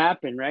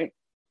happen, right?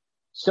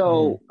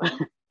 So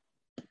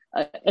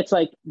it's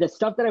like the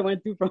stuff that I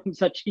went through from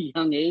such a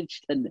young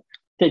age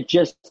to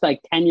just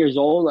like 10 years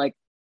old, like,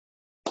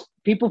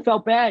 people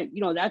felt bad.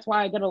 That's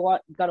why I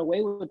got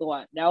away with a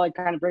lot. Now, like,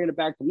 kind of bringing it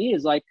back to me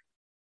is like,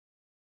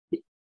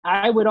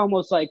 I would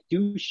almost like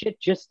do shit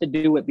just to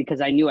do it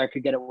because I knew I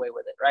could get away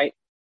with it, right?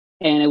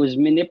 And it was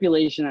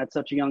manipulation at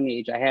such a young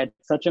age. I had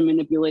such a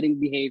manipulating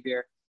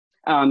behavior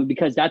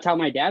because that's how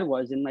my dad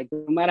was. And like,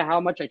 no matter how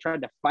much I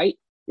tried to fight,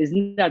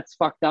 isn't that's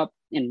fucked up?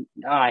 And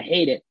I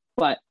hate it.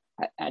 But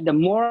the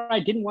more I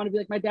didn't want to be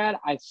like my dad,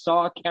 I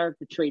saw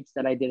character traits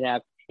that I did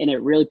have, and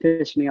it really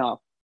pissed me off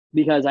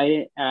because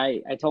I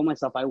told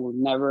myself I will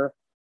never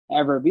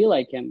ever be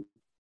like him.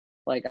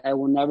 Like, I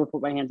will never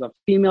put my hands on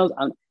females.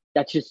 I'm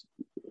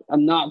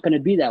not going to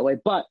be that way.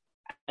 But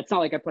it's not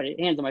like I put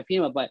hands on my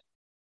female, but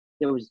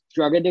there was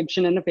drug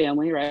addiction in the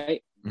family,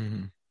 right?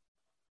 Mm-hmm.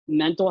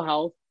 Mental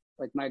health,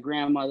 like my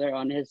grandmother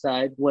on his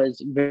side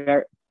was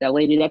that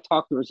lady that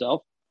talked to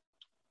herself,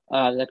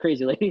 that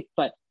crazy lady,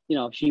 but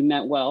she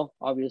meant well,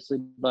 obviously,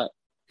 but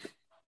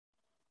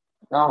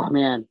oh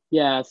man,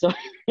 yeah. So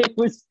it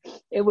was,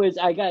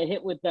 I got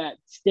hit with that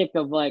stick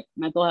of like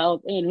mental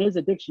health and his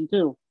addiction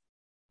too.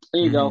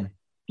 There you go.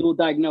 Dual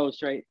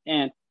diagnosed, right?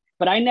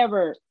 But I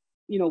never,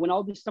 when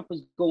all this stuff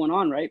was going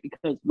on, right?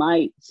 Because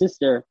my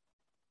sister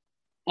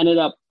ended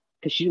up,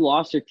 because she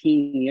lost her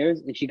teen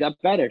years and she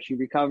got better. She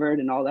recovered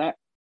and all that.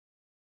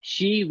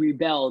 She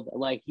rebelled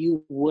like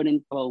you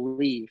wouldn't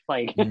believe,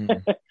 like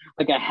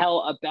like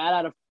a bat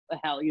out of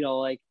hell,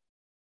 like,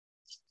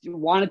 she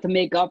wanted to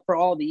make up for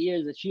all the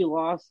years that she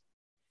lost.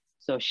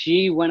 So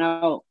she went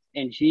out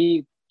and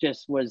she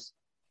just was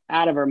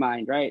out of her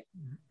mind, right?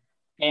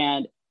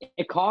 And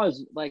it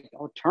caused like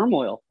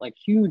turmoil, like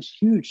huge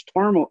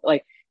turmoil,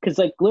 like, because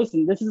like,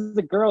 listen, this is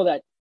a girl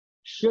that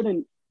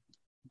shouldn't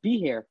be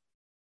here.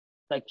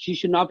 Like, she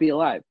should not be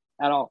alive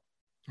at all.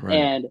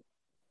 Right.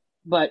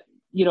 But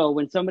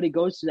when somebody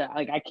goes to that,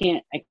 like, I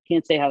can't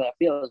say how that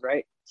feels,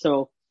 right?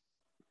 So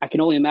I can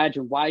only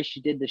imagine why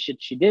she did the shit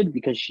she did,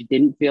 because she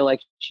didn't feel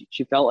like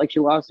she felt like she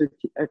lost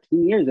her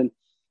teen years, and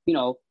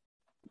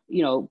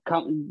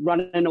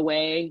running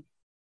away,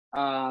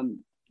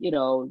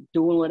 doing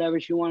whatever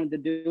she wanted to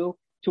do,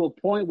 to a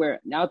point where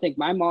now I think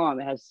my mom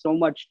has so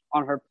much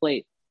on her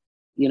plate,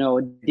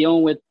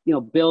 dealing with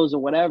bills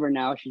or whatever.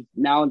 Now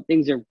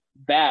things are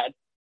bad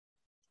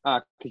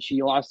because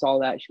she lost all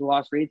that. She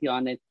lost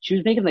Raytheon, and she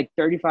was making like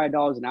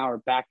 $35 an hour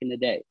back in the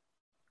day.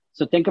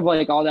 So think of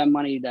like all that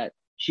money that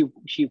she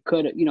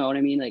could, what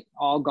I mean? Like,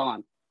 all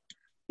gone.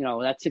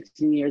 That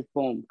 16 years,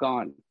 boom,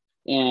 gone.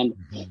 And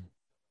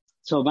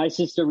so my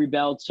sister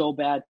rebelled so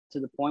bad to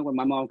the point where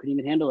my mom couldn't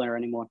even handle her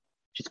anymore.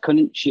 Just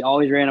couldn't. She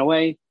always ran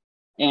away,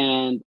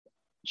 and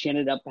she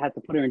ended up had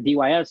to put her in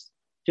DYS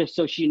just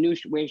so she knew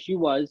where she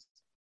was.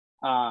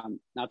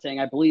 Not saying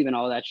I believe in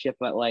all that shit,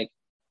 but like,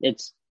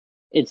 it's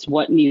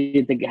what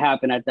needed to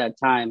happen at that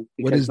time.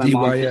 What is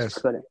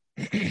DYS?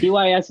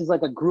 DYS is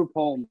like a group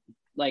home,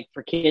 like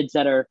for kids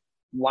that are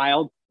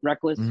wild,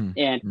 reckless,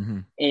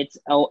 and it's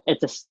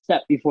a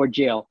step before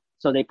jail.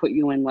 So they put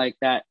you in like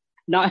that.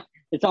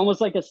 It's almost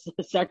like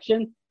a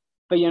section,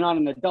 but you're not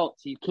an adult,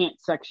 so you can't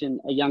section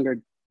a younger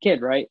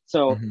kid, right?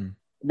 So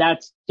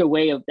that's the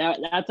way of that.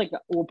 That's like,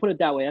 we'll put it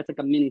that way. That's like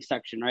a mini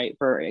section, right?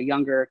 For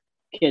younger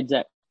kids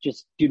that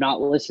just do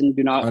not listen,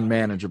 do not,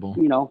 unmanageable,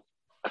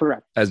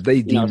 correct. as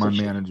they deem so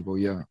unmanageable.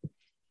 Yeah.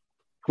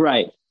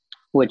 Right.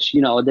 Which,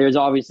 there's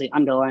obviously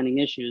underlying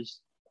issues,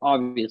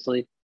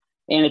 obviously.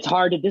 And it's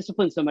hard to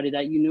discipline somebody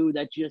that you knew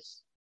that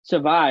just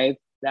survived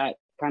that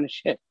kind of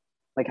shit.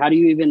 Like, how do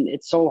you even,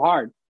 it's so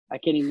hard. I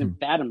can't even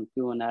fathom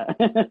doing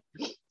that.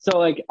 So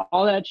like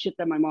all that shit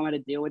that my mom had to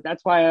deal with,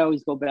 that's why I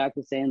always go back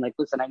to saying like,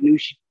 listen, I knew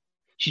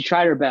she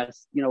tried her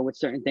best, with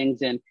certain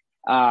things. And,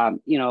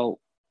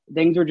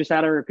 things were just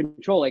out of her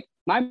control. Like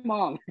my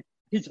mom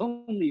is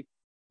only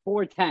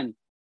 4'10".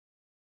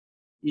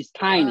 She's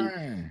tiny.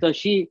 So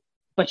she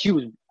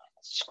was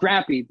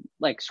scrappy,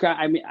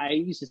 I mean, I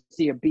used to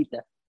see her beat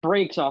the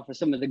brakes off of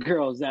some of the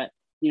girls that,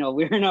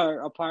 we're in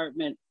our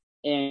apartment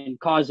and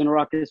causing a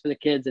ruckus for the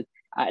kids.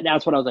 And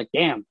that's what I was like,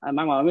 damn,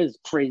 my mom is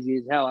crazy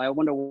as hell. I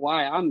wonder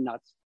why I'm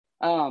nuts.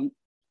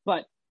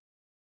 But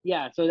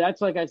yeah, so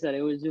that's, like I said,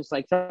 it was just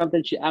like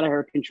something out of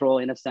her control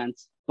in a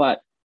sense.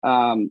 But,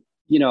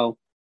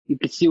 you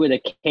could see where the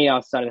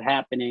chaos started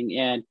happening.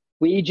 And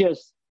we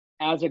just,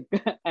 as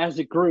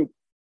a group,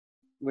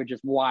 we're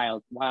just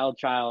wild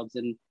childs.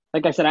 And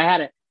like I said, I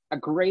had a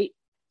great,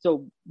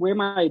 so where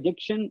my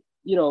addiction,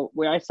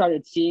 where I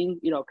started seeing,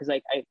 because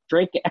I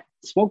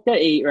smoked at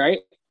 8, right?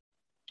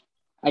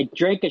 I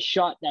drank a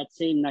shot that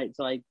same night.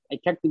 So I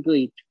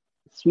technically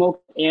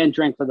smoked and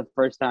drank for the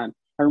first time.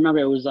 I remember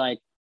it was like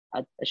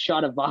a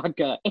shot of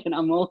vodka, and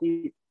I'm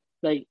only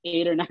like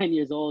 8 or 9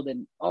 years old.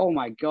 And oh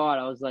my God,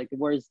 I was like the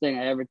worst thing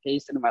I ever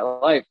tasted in my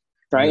life.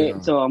 Right.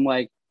 Yeah. So I'm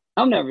like,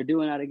 I'm never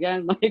doing that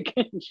again. Like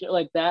shit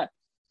like that.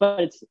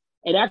 But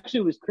it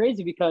actually was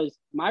crazy because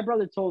my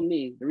brother told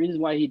me the reason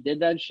why he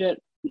did that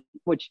shit,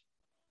 which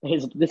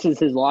this is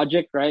his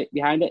logic, right,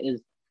 behind it,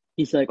 is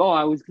he's like, oh,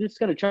 I was just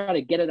going to try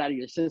to get it out of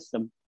your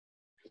system.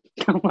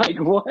 I'm like,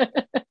 what?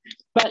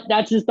 But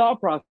that's his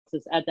thought process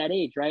at that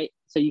age, right?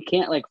 So you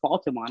can't like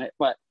fault him on it.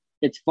 But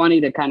it's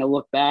funny to kind of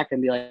look back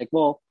and be like,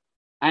 well,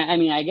 I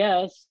mean, I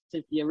guess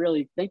if you're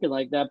really thinking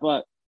like that,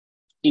 but,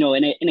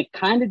 and it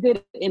kind of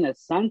did in a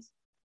sense,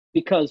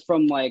 because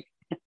from like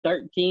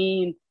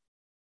 13,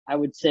 I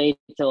would say,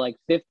 to like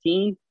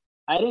 15,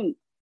 I didn't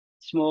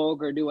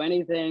smoke or do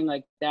anything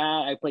like that.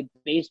 I played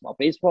baseball.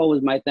 Baseball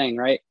was my thing,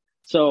 right?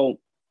 So,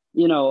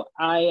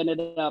 I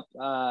ended up,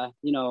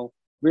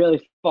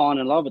 really falling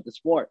in love with the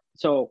sport.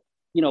 So,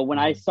 when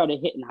I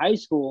started hitting high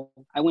school,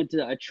 I went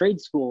to a trade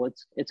school.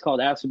 It's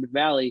called Aspen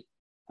Valley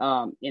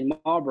in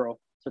Marlboro.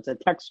 So it's a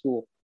tech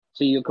school.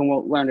 So you can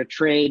learn a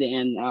trade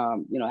and,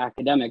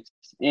 academics.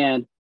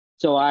 And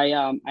so I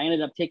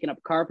ended up taking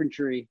up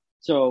carpentry.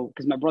 So,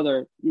 because my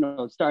brother,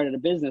 started a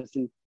business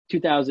in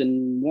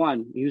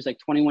 2001. He was like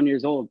 21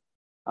 years old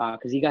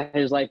because he got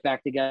his life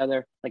back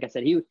together. Like I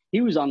said,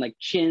 he was on like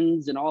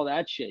Chins and all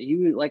that shit. He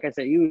was, like I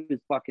said, he was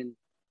fucking,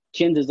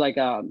 Chins is like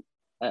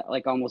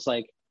almost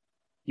like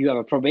you have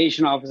a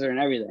probation officer and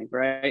everything,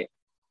 right?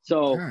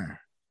 So,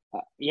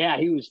 yeah,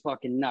 he was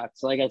fucking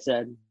nuts. Like I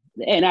said,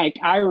 and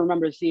I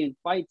remember seeing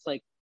fights,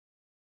 like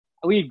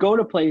we'd go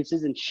to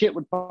places and shit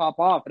would pop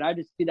off, and I'd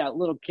just see that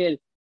little kid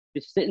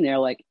just sitting there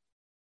like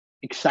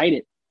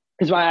excited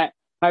because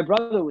my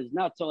brother was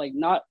nuts. So like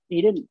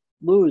he didn't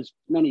lose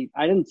many.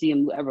 I didn't see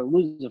him ever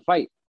lose a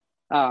fight.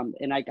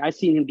 And I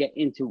seen him get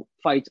into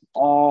fights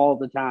all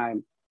the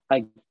time,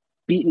 like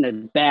beating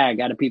the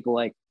bag out of people,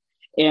 like,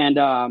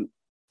 and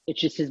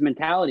it's just his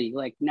mentality.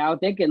 Like now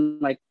thinking,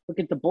 like, look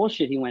at the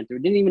bullshit he went through.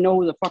 Didn't even know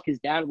who the fuck his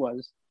dad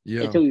was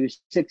until he was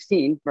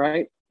 16,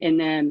 right? And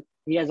then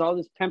he has all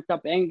this pent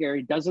up anger.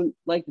 He doesn't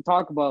like to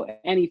talk about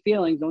any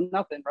feelings, no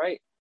nothing,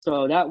 right?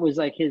 So that was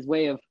like his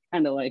way of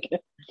kind of like,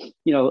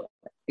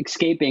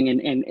 escaping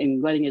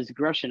and letting his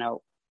aggression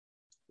out,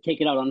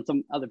 take it out on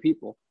some other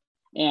people.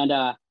 And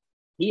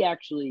he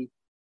actually,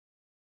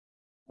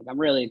 like, I'm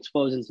really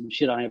exposing some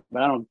shit on it,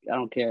 but I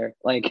don't care.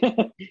 Like,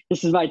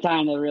 this is my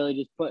time to really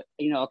just put,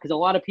 because a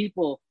lot of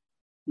people,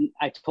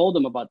 I told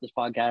them about this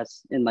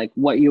podcast and like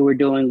what you were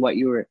doing, what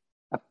you were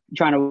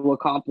trying to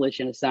accomplish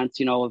in a sense,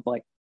 of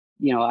like,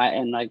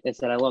 and like I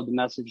said, I love the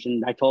message,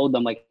 and I told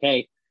them like,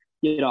 hey,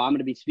 I'm going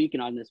to be speaking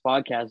on this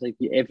podcast. Like,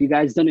 if you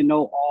guys didn't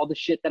know all the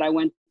shit that I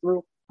went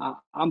through,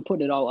 I'm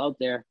putting it all out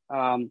there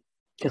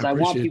because I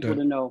want people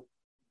to know.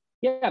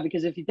 Yeah,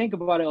 because if you think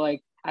about it,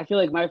 like, I feel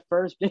like my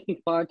first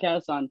big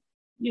podcast on,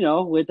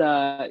 with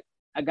a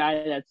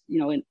guy that's,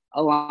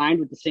 aligned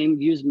with the same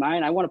views as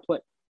mine, I want to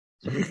put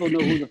so people know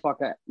who the fuck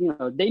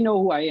they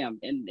know who I am,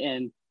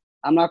 and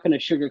I'm not going to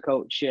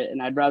sugarcoat shit,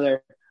 and I'd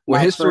rather. Well,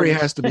 history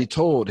has to be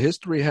told.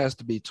 History has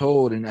to be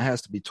told, and it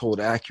has to be told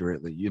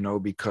accurately,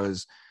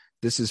 because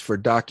this is for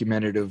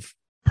documentative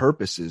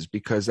purposes,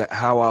 because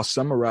how I'll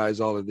summarize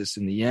all of this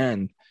in the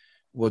end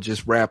will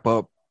just wrap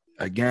up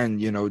again,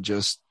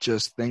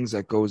 just things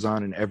that goes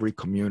on in every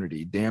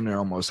community, damn near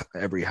almost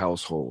every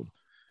household,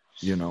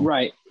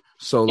 Right.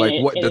 So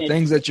like the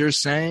things that you're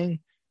saying,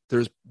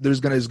 is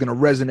going to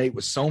resonate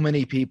with so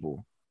many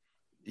people.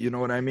 You know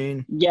what I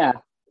mean? Yeah.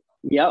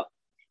 Yep.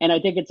 And I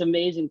think it's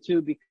amazing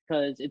too,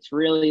 because it's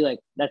really like,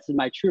 that's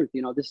my truth.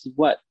 This is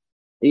what,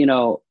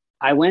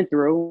 I went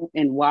through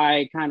and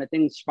why kind of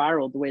things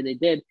spiraled the way they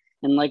did.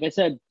 And like I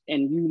said,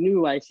 and you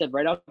knew, I said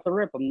right off the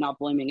rip, I'm not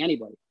blaming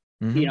anybody.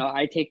 Mm-hmm.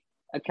 I take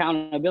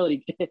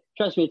accountability.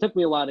 Trust me, it took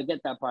me a while to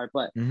get that part,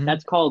 but Mm-hmm.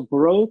 that's called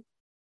growth,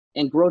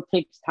 and growth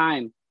takes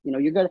time.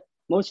 You're gonna,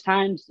 most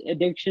times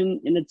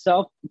addiction in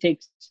itself, it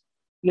takes,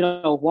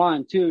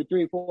 1, 2,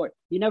 3, 4.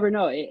 You never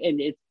know.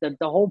 And it's the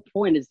whole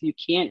point is you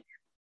can't,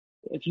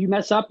 if you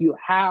mess up, you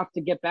have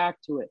to get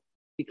back to it,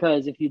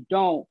 because if you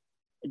don't,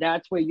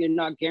 that's where you're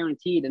not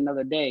guaranteed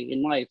another day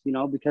in life,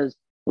 because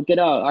look at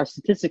our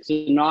statistics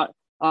are not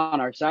on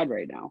our side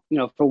right now,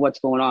 for what's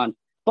going on.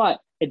 But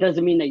it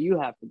doesn't mean that you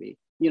have to be,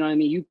 what I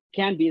mean? You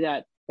can be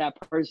that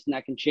person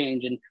that can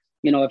change. And,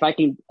 if I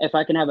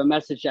can have a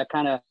message that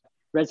kind of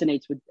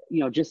resonates with,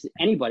 just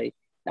anybody,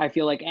 I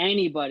feel like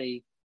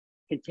anybody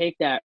can take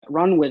that,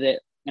 run with it,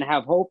 and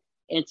have hope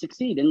and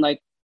succeed. And like,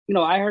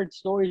 I heard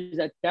stories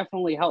that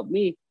definitely helped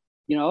me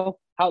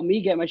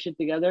get my shit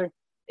together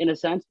in a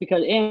sense,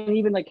 because, and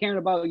even like caring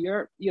about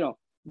your,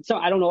 so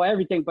I don't know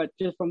everything, but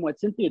just from what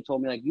Cynthia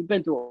told me, like you've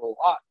been through a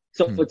lot.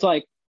 So it's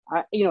like,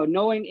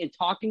 knowing and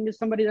talking to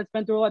somebody that's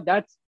been through a lot,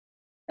 that's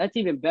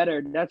even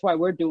better. That's why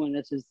we're doing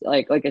this, is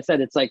like I said,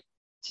 it's like,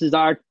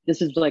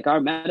 this is like our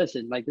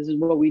medicine. Like, this is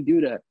what we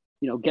do to,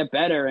 get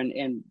better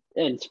and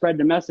spread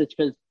the message.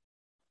 Cause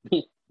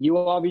you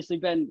obviously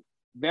been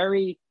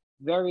very,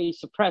 very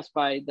suppressed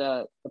by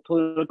the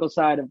political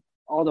side of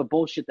all the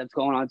bullshit that's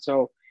going on.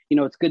 So,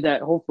 it's good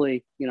that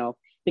hopefully,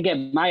 they get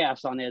my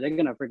ass on there. They're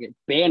going to freaking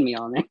ban me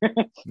on there.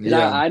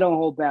 Yeah. I don't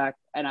hold back.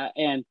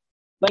 And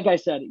like I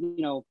said,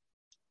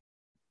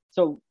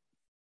 so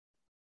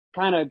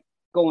kind of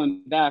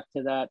going back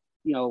to that,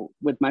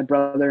 with my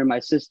brother and my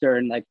sister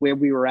and like where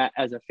we were at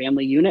as a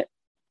family unit,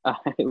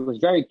 it was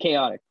very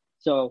chaotic.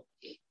 So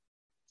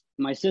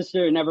my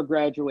sister never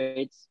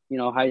graduates,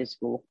 high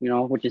school,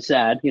 which is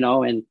sad,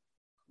 and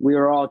we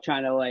were all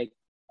trying to like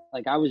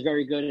I was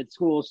very good at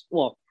school.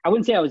 Well, I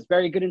wouldn't say I was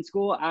very good in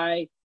school.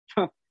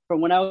 From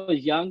when I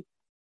was young,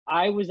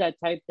 I was that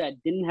type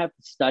that didn't have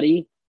to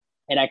study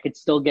and I could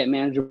still get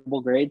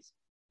manageable grades.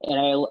 And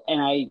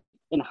I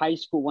in high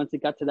school, once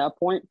it got to that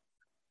point,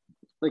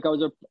 like I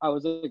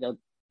was like a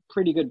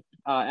pretty good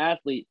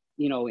athlete,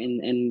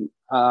 in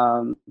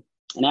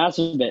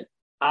Assabet.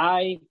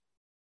 I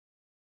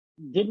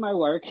did my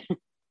work,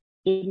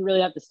 didn't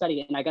really have to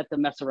study, and I got to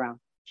mess around.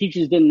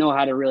 Teachers didn't know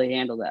how to really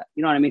handle that.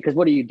 You know what I mean? Because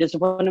what do you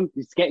discipline him?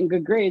 He's getting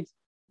good grades.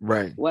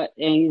 Right. What?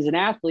 And he's an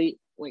athlete.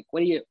 Like,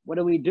 what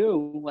do we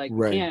do? Like,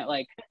 right. We can't,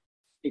 like,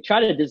 they try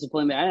to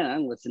discipline me. I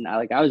didn't listen.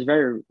 Like, I was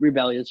very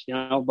rebellious,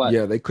 but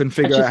yeah, they couldn't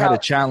figure out how to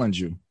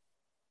challenge you.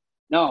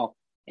 No.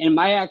 And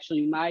my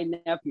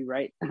nephew,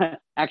 right?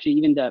 Actually,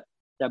 even the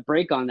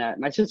break on that,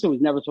 my sister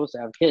was never supposed to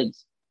have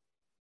kids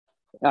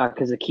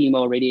because of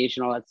chemo,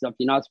 radiation, all that stuff.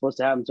 You're not supposed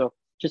to have them. So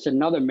just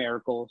another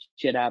miracle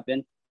shit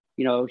happened.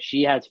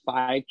 She has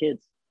 5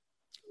 kids.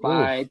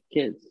 5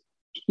 kids.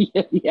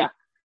 Yeah.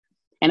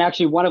 And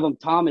actually one of them,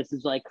 Thomas,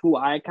 is like who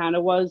I kind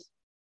of was.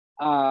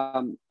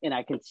 And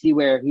I can see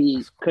where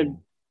he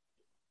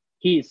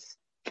he's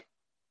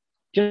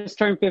just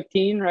turned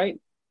 15, right?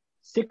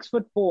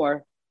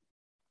 6'4",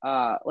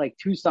 like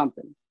 2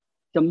 something.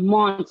 It's a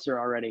monster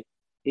already.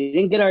 He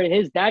didn't get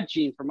his dad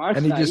gene from our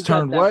side. And he just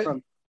turned what?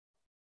 From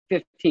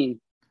 15.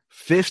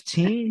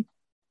 15?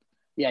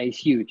 Yeah, he's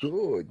huge.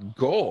 Good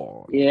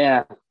God.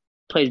 Yeah.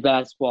 Plays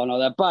basketball and all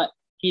that. But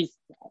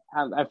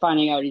I'm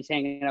finding out he's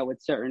hanging out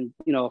with certain,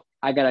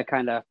 I got to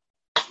kind of,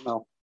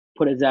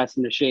 put his ass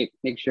into shape,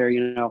 make sure,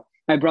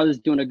 my brother's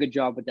doing a good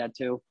job with that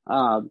too.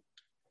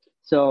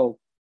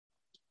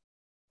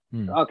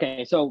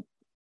 Okay. So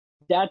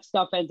that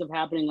stuff ends up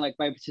happening. Like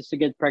my sister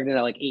gets pregnant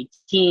at like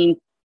 18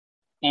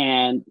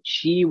 and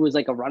she was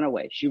like a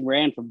runaway. She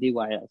ran from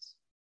DYS,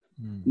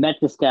 met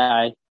this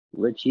guy,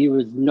 which he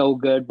was no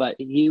good, but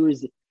he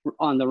was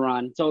on the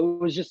run. So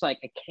it was just like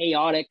a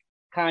chaotic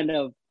kind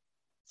of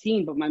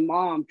scene. But my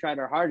mom tried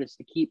her hardest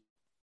to keep,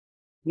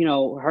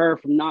 her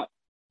from not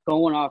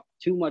going off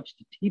too much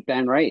to deep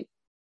end, right?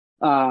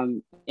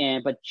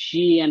 But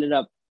she ended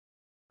up,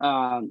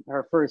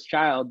 her first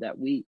child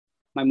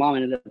my mom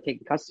ended up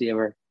taking custody of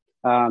her,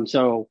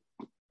 so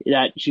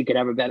that she could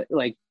have a better,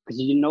 like, because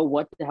you know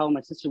what the hell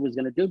my sister was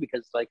gonna do,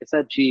 because like I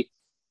said, she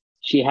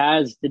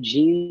has the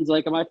genes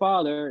like of my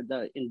father,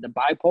 the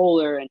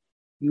bipolar, and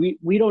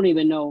we don't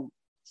even know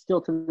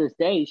still to this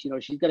day.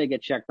 She's gonna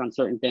get checked on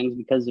certain things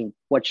because of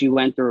what she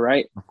went through,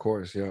 right? Of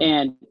course, yeah.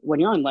 And when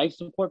you're on life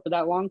support for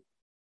that long,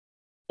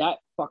 that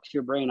fucks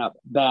your brain up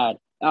bad.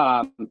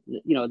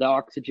 The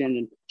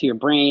oxygen to your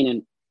brain,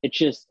 and it's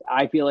just,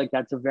 I feel like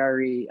that's a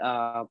very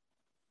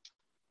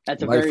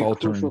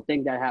crucial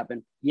thing that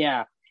happened.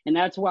 Yeah. And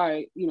that's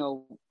why,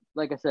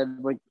 like I said,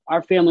 like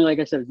our family, like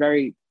I said, is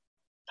very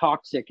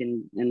toxic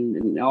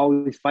and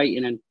always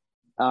fighting. And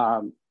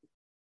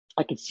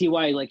I could see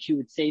why, like, she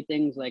would say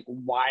things like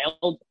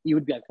wild. You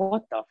would be like,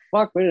 what the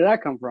fuck? Where did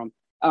that come from?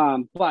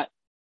 But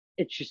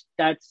it's just,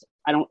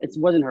 it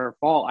wasn't her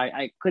fault.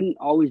 I couldn't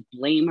always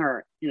blame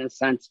her in a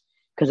sense,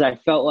 because I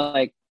felt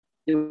like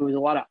there was a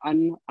lot of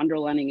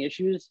underlying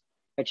issues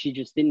that she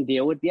just didn't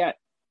deal with yet.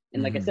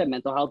 And like I said,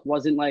 mental health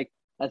wasn't like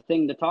a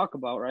thing to talk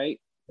about, right?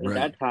 At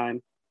that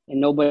time. And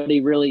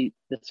nobody really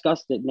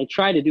discussed it. And they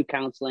tried to do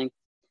counseling.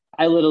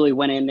 I literally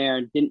went in there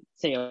and didn't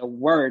say a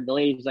word. The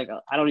lady's like,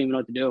 I don't even know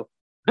what to do.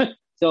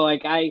 So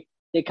like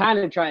they kind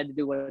of tried to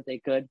do what they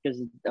could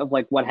because of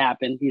like what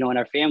happened, you know, in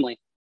our family.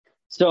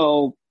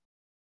 So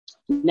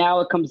now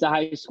it comes to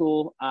high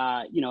school.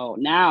 You know,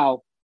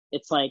 now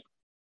it's like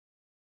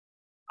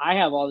I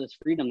have all this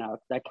freedom now.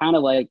 I kind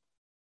of like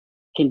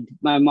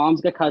my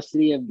mom's got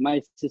custody of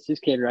my sister's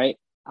kid, right?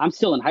 I'm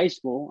still in high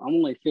school. I'm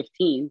only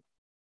 15.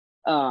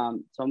 So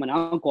I'm an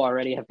uncle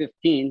already at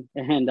 15.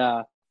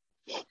 And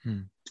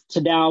so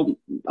now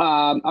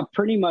I'm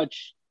pretty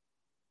much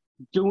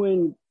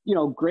doing, you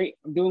know, great.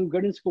 I'm doing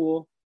good in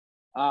school.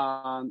 You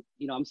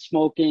know, I'm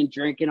smoking,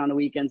 drinking on the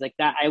weekends like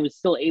that. I was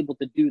still able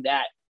to do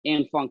that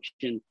and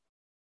function,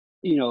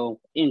 you know,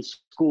 in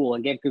school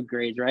and get good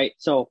grades, right?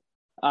 So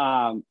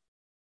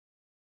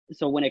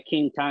when it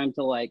came time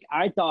to like,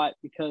 I thought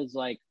because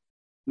like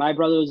my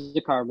brother was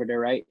a carpenter,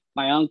 right?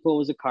 My uncle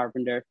was a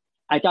carpenter.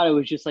 I thought it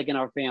was just like in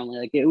our family,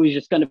 like it was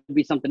just going to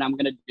be something I'm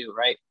going to do,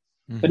 right?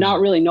 But not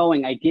really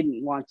knowing I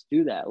didn't want to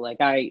do that. Like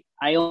I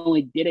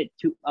only did it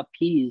to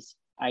appease,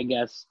 I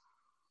guess,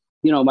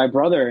 you know, my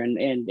brother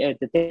and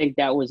to think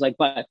that was like,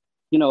 but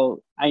you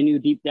know, I knew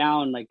deep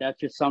down, like that's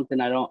just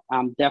something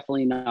I'm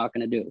definitely not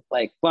going to do.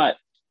 Like, but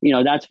you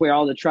know, that's where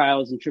all the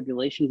trials and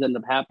tribulations end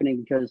up happening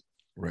because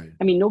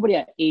I mean, nobody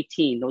at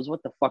 18 knows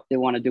what the fuck they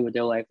want to do with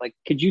their life. Like,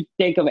 could you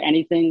think of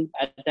anything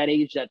at that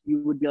age that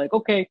you would be like,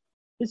 okay,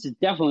 this is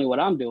definitely what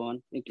I'm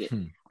doing?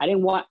 I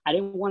didn't want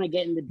to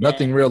get into debt.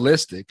 Nothing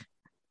realistic.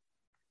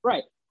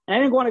 Right. And I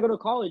didn't want to go to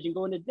college and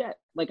go into debt.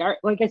 Like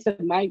I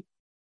said,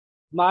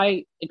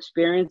 my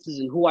experiences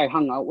and who I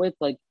hung out with,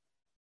 like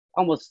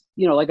almost,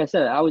 you know, like I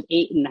said, I was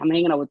 8 and I'm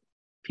hanging out with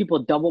people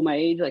double my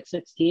age, like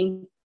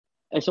 16.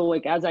 And so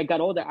like, as I got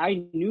older,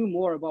 I knew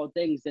more about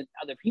things than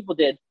other people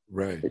did.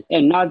 Right.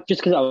 And not just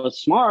because I was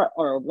smart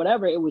or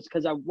whatever, it was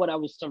because of what I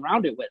was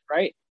surrounded with.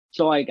 Right.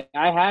 So like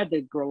I had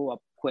to grow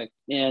up quick.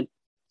 And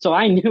so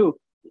I knew,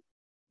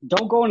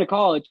 don't go into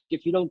college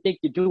if you don't think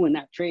you're doing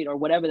that trade or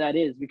whatever that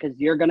is, because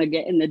you're going to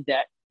get into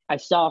debt. I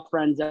saw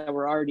friends that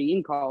were already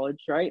in college,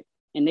 right?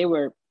 And they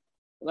were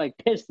like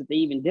pissed that they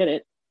even did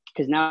it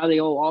because now they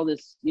owe all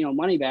this, you know,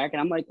 money back.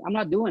 And I'm like, I'm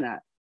not doing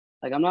that.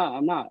 Like, I'm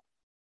not.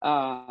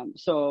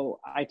 So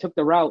I took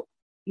the route,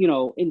 you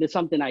know, into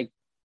something I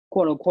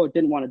quote unquote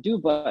didn't want to do,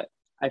 but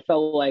I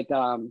felt like,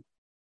 I'm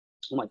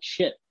like,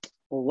 shit,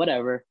 well,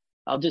 whatever.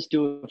 I'll just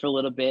do it for a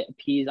little bit,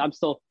 appease. I'm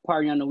still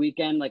partying on the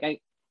weekend.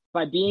 Like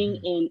by being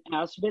in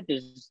Aspet,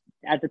 there's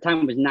at the time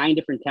it was 9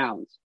 different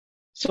towns.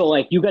 So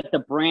like you got to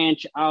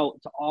branch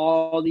out to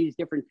all these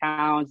different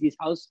towns, these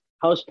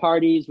house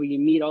parties where you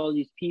meet all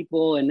these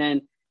people, and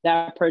then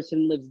that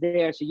person lives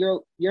there.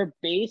 So your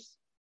base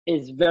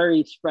is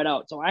very spread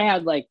out. So I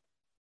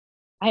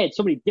had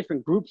so many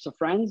different groups of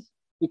friends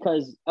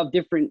because of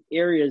different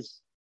areas.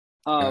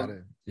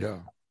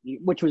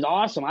 Which was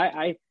awesome.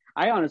 I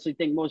honestly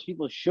think most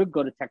people should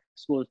go to tech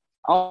schools.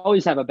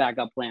 Always have a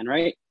backup plan,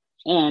 right?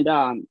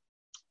 And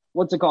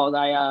what's it called?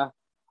 I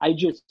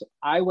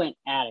went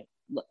at it.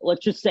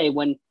 Let's just say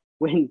when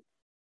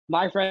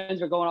my friends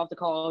were going off to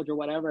college or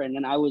whatever, and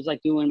then I was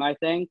like doing my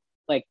thing,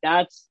 like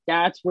that's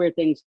where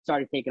things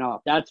started taking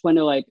off. That's when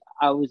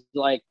I was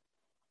like,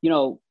 you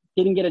know,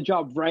 didn't get a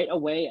job right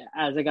away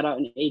as I got out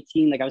in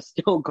 18. Like I was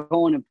still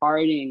going and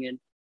partying and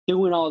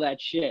doing all that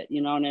shit.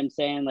 You know what I'm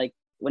saying? Like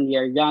when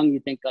you're young, you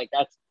think like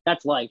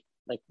that's life.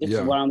 Like this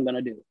is what I'm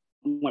gonna do.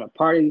 I'm gonna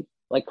party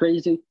like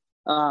crazy.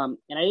 And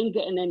I didn't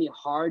get in any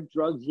hard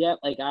drugs yet.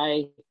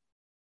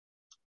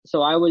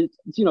 So I was,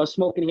 you know,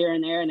 smoking here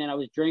and there, and then I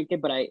was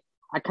drinking, but I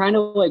kind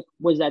of like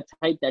was that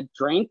type that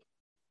drank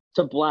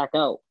to black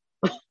out.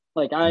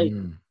 Like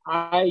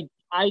I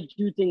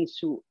do things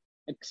too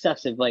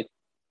excessive. Like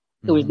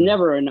it was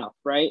never enough,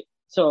 right?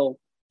 So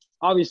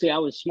obviously I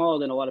was smaller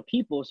than a lot of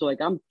people, so like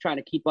I'm trying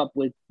to keep up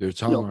with their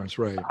tolerance,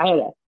 right?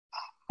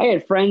 I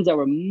had friends that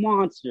were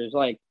monsters,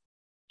 like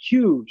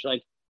huge,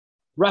 like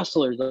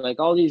wrestlers, like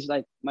all these,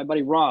 like my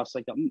buddy Ross,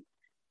 like an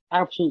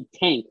absolute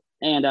tank.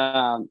 And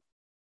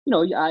you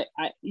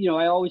know,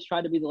 I always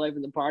tried to be the life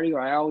of the party, or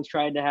I always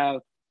tried to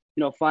have,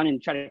 you know, fun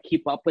and try to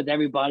keep up with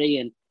everybody.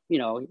 And you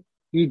know,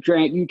 you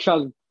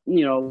chug,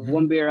 you know,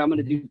 one beer, I'm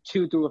gonna do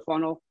 2 through a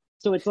funnel.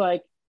 So it's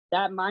like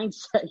that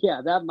mindset.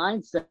 Yeah, that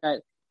mindset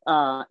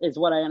is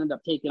what I ended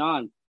up taking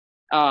on.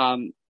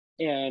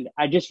 And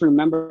I just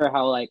remember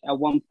how like at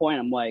one point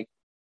I'm like,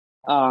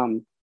 I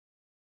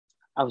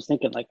was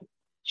thinking like,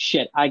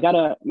 shit,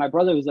 my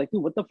brother was like,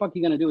 dude, what the fuck are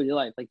you gonna do with your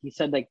life? Like he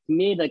said, like he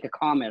made like a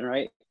comment,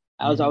 right?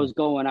 As I was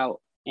going out,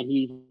 and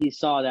he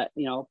saw that,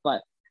 you know,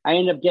 but I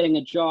ended up getting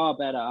a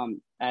job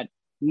at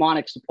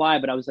Monarch Supply,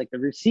 but I was like the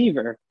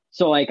receiver.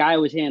 So like I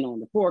was handling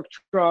the fork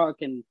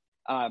truck and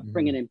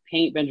bringing in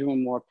paint,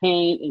 Benjamin Moore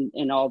paint,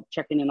 and all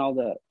checking in all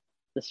the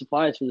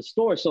supplies for the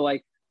store. So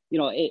like, you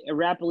know, it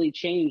rapidly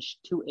changed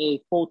to a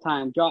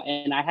full-time job,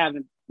 and I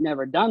haven't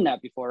never done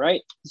that before,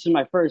 right? This is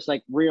my first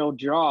like real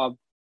job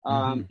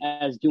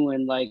as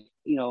doing like,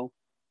 you know,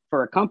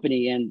 for a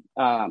company. And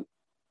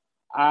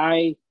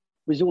I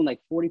was doing like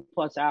 40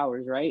 plus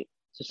hours, right?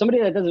 So somebody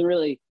that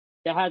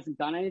hasn't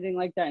done anything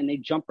like that and they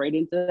jump right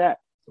into that,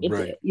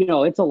 it's, you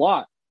know, it's a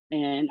lot.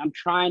 And I'm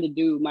trying to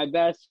do my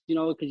best, you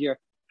know, because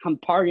I'm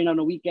partying on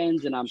the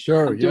weekends and I'm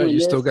doing you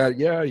this. still got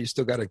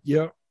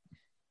to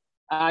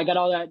I got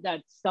all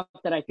that stuff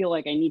that I feel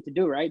like I need to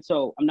do, right?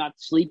 So I'm not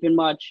sleeping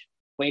much,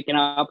 waking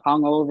up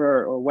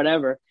hungover or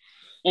whatever.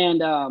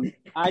 And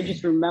I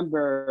just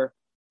remember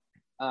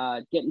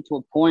getting to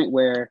a point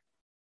where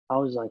I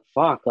was like,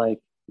 fuck, like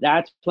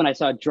that's when I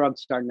saw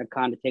drugs starting to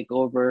kind of take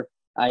over.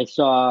 I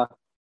saw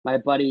my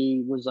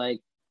buddy was like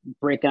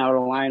breaking out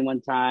of line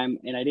one time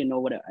and I didn't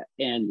know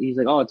and he's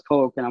like, oh, it's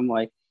coke. And I'm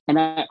like, and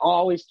I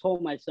always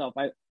told myself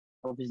I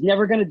was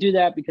never going to do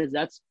that because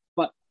that's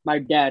what my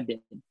dad did.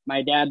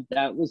 My dad,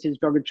 that was his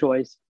drug of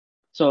choice.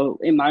 So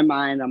in my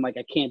mind, I'm like,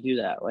 I can't do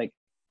that. Like,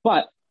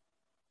 but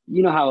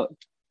you know how,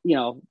 you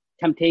know,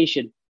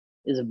 temptation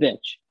is a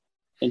bitch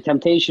and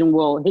temptation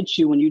will hit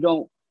you when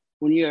you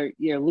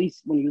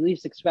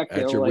least expect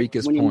it. At your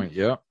weakest point.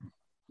 Yeah.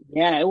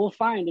 Yeah. It will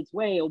find its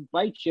way. It'll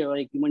bite you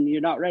like when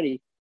you're not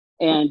ready.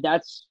 And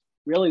that's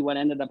really what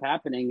ended up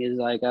happening is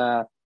like,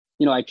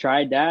 you know, I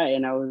tried that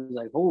and I was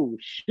like, oh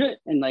shit.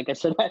 And like I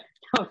said, that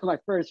was my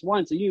first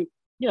one. So you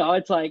know,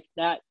 it's like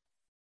that,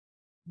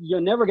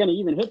 you're never going to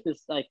even hit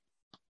this, like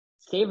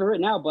savor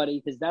it now,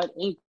 buddy, because that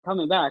ain't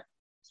coming back.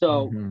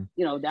 So,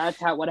 you know, that's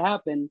what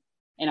happened.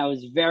 And I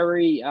was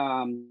very,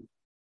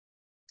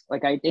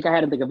 like, I think I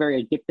had like a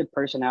very addictive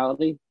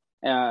personality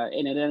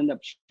and it ended up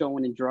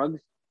showing in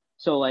drugs.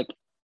 So like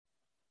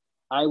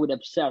I would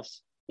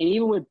obsess. And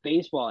even with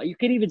baseball, you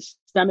could even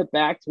stem it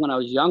back to when I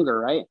was younger,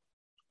 right?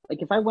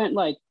 Like if I went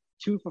like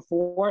 2 for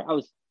 4, I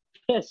was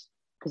pissed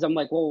because I'm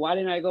like, well, why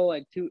didn't I go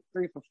like 2,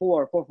 3 for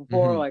 4, 4 for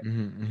 4? Like,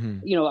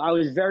 you know, I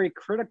was very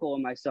critical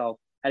of myself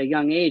at a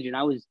young age, and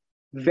I was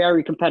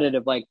very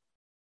competitive, like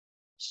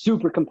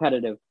super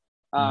competitive,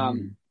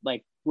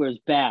 like where it's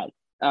bad.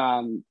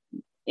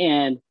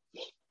 And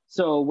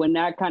so when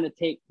that kind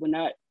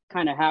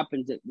of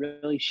happens, it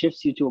really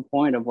shifts you to a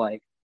point of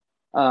like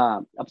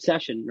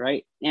obsession,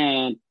 right?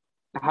 And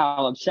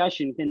how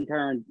obsession can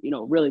turn, you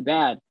know, really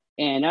bad.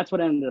 And that's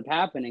what ended up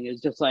happening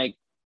is just like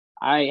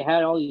I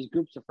had all these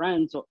groups of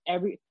friends. So there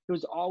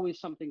was always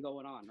something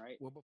going on, right?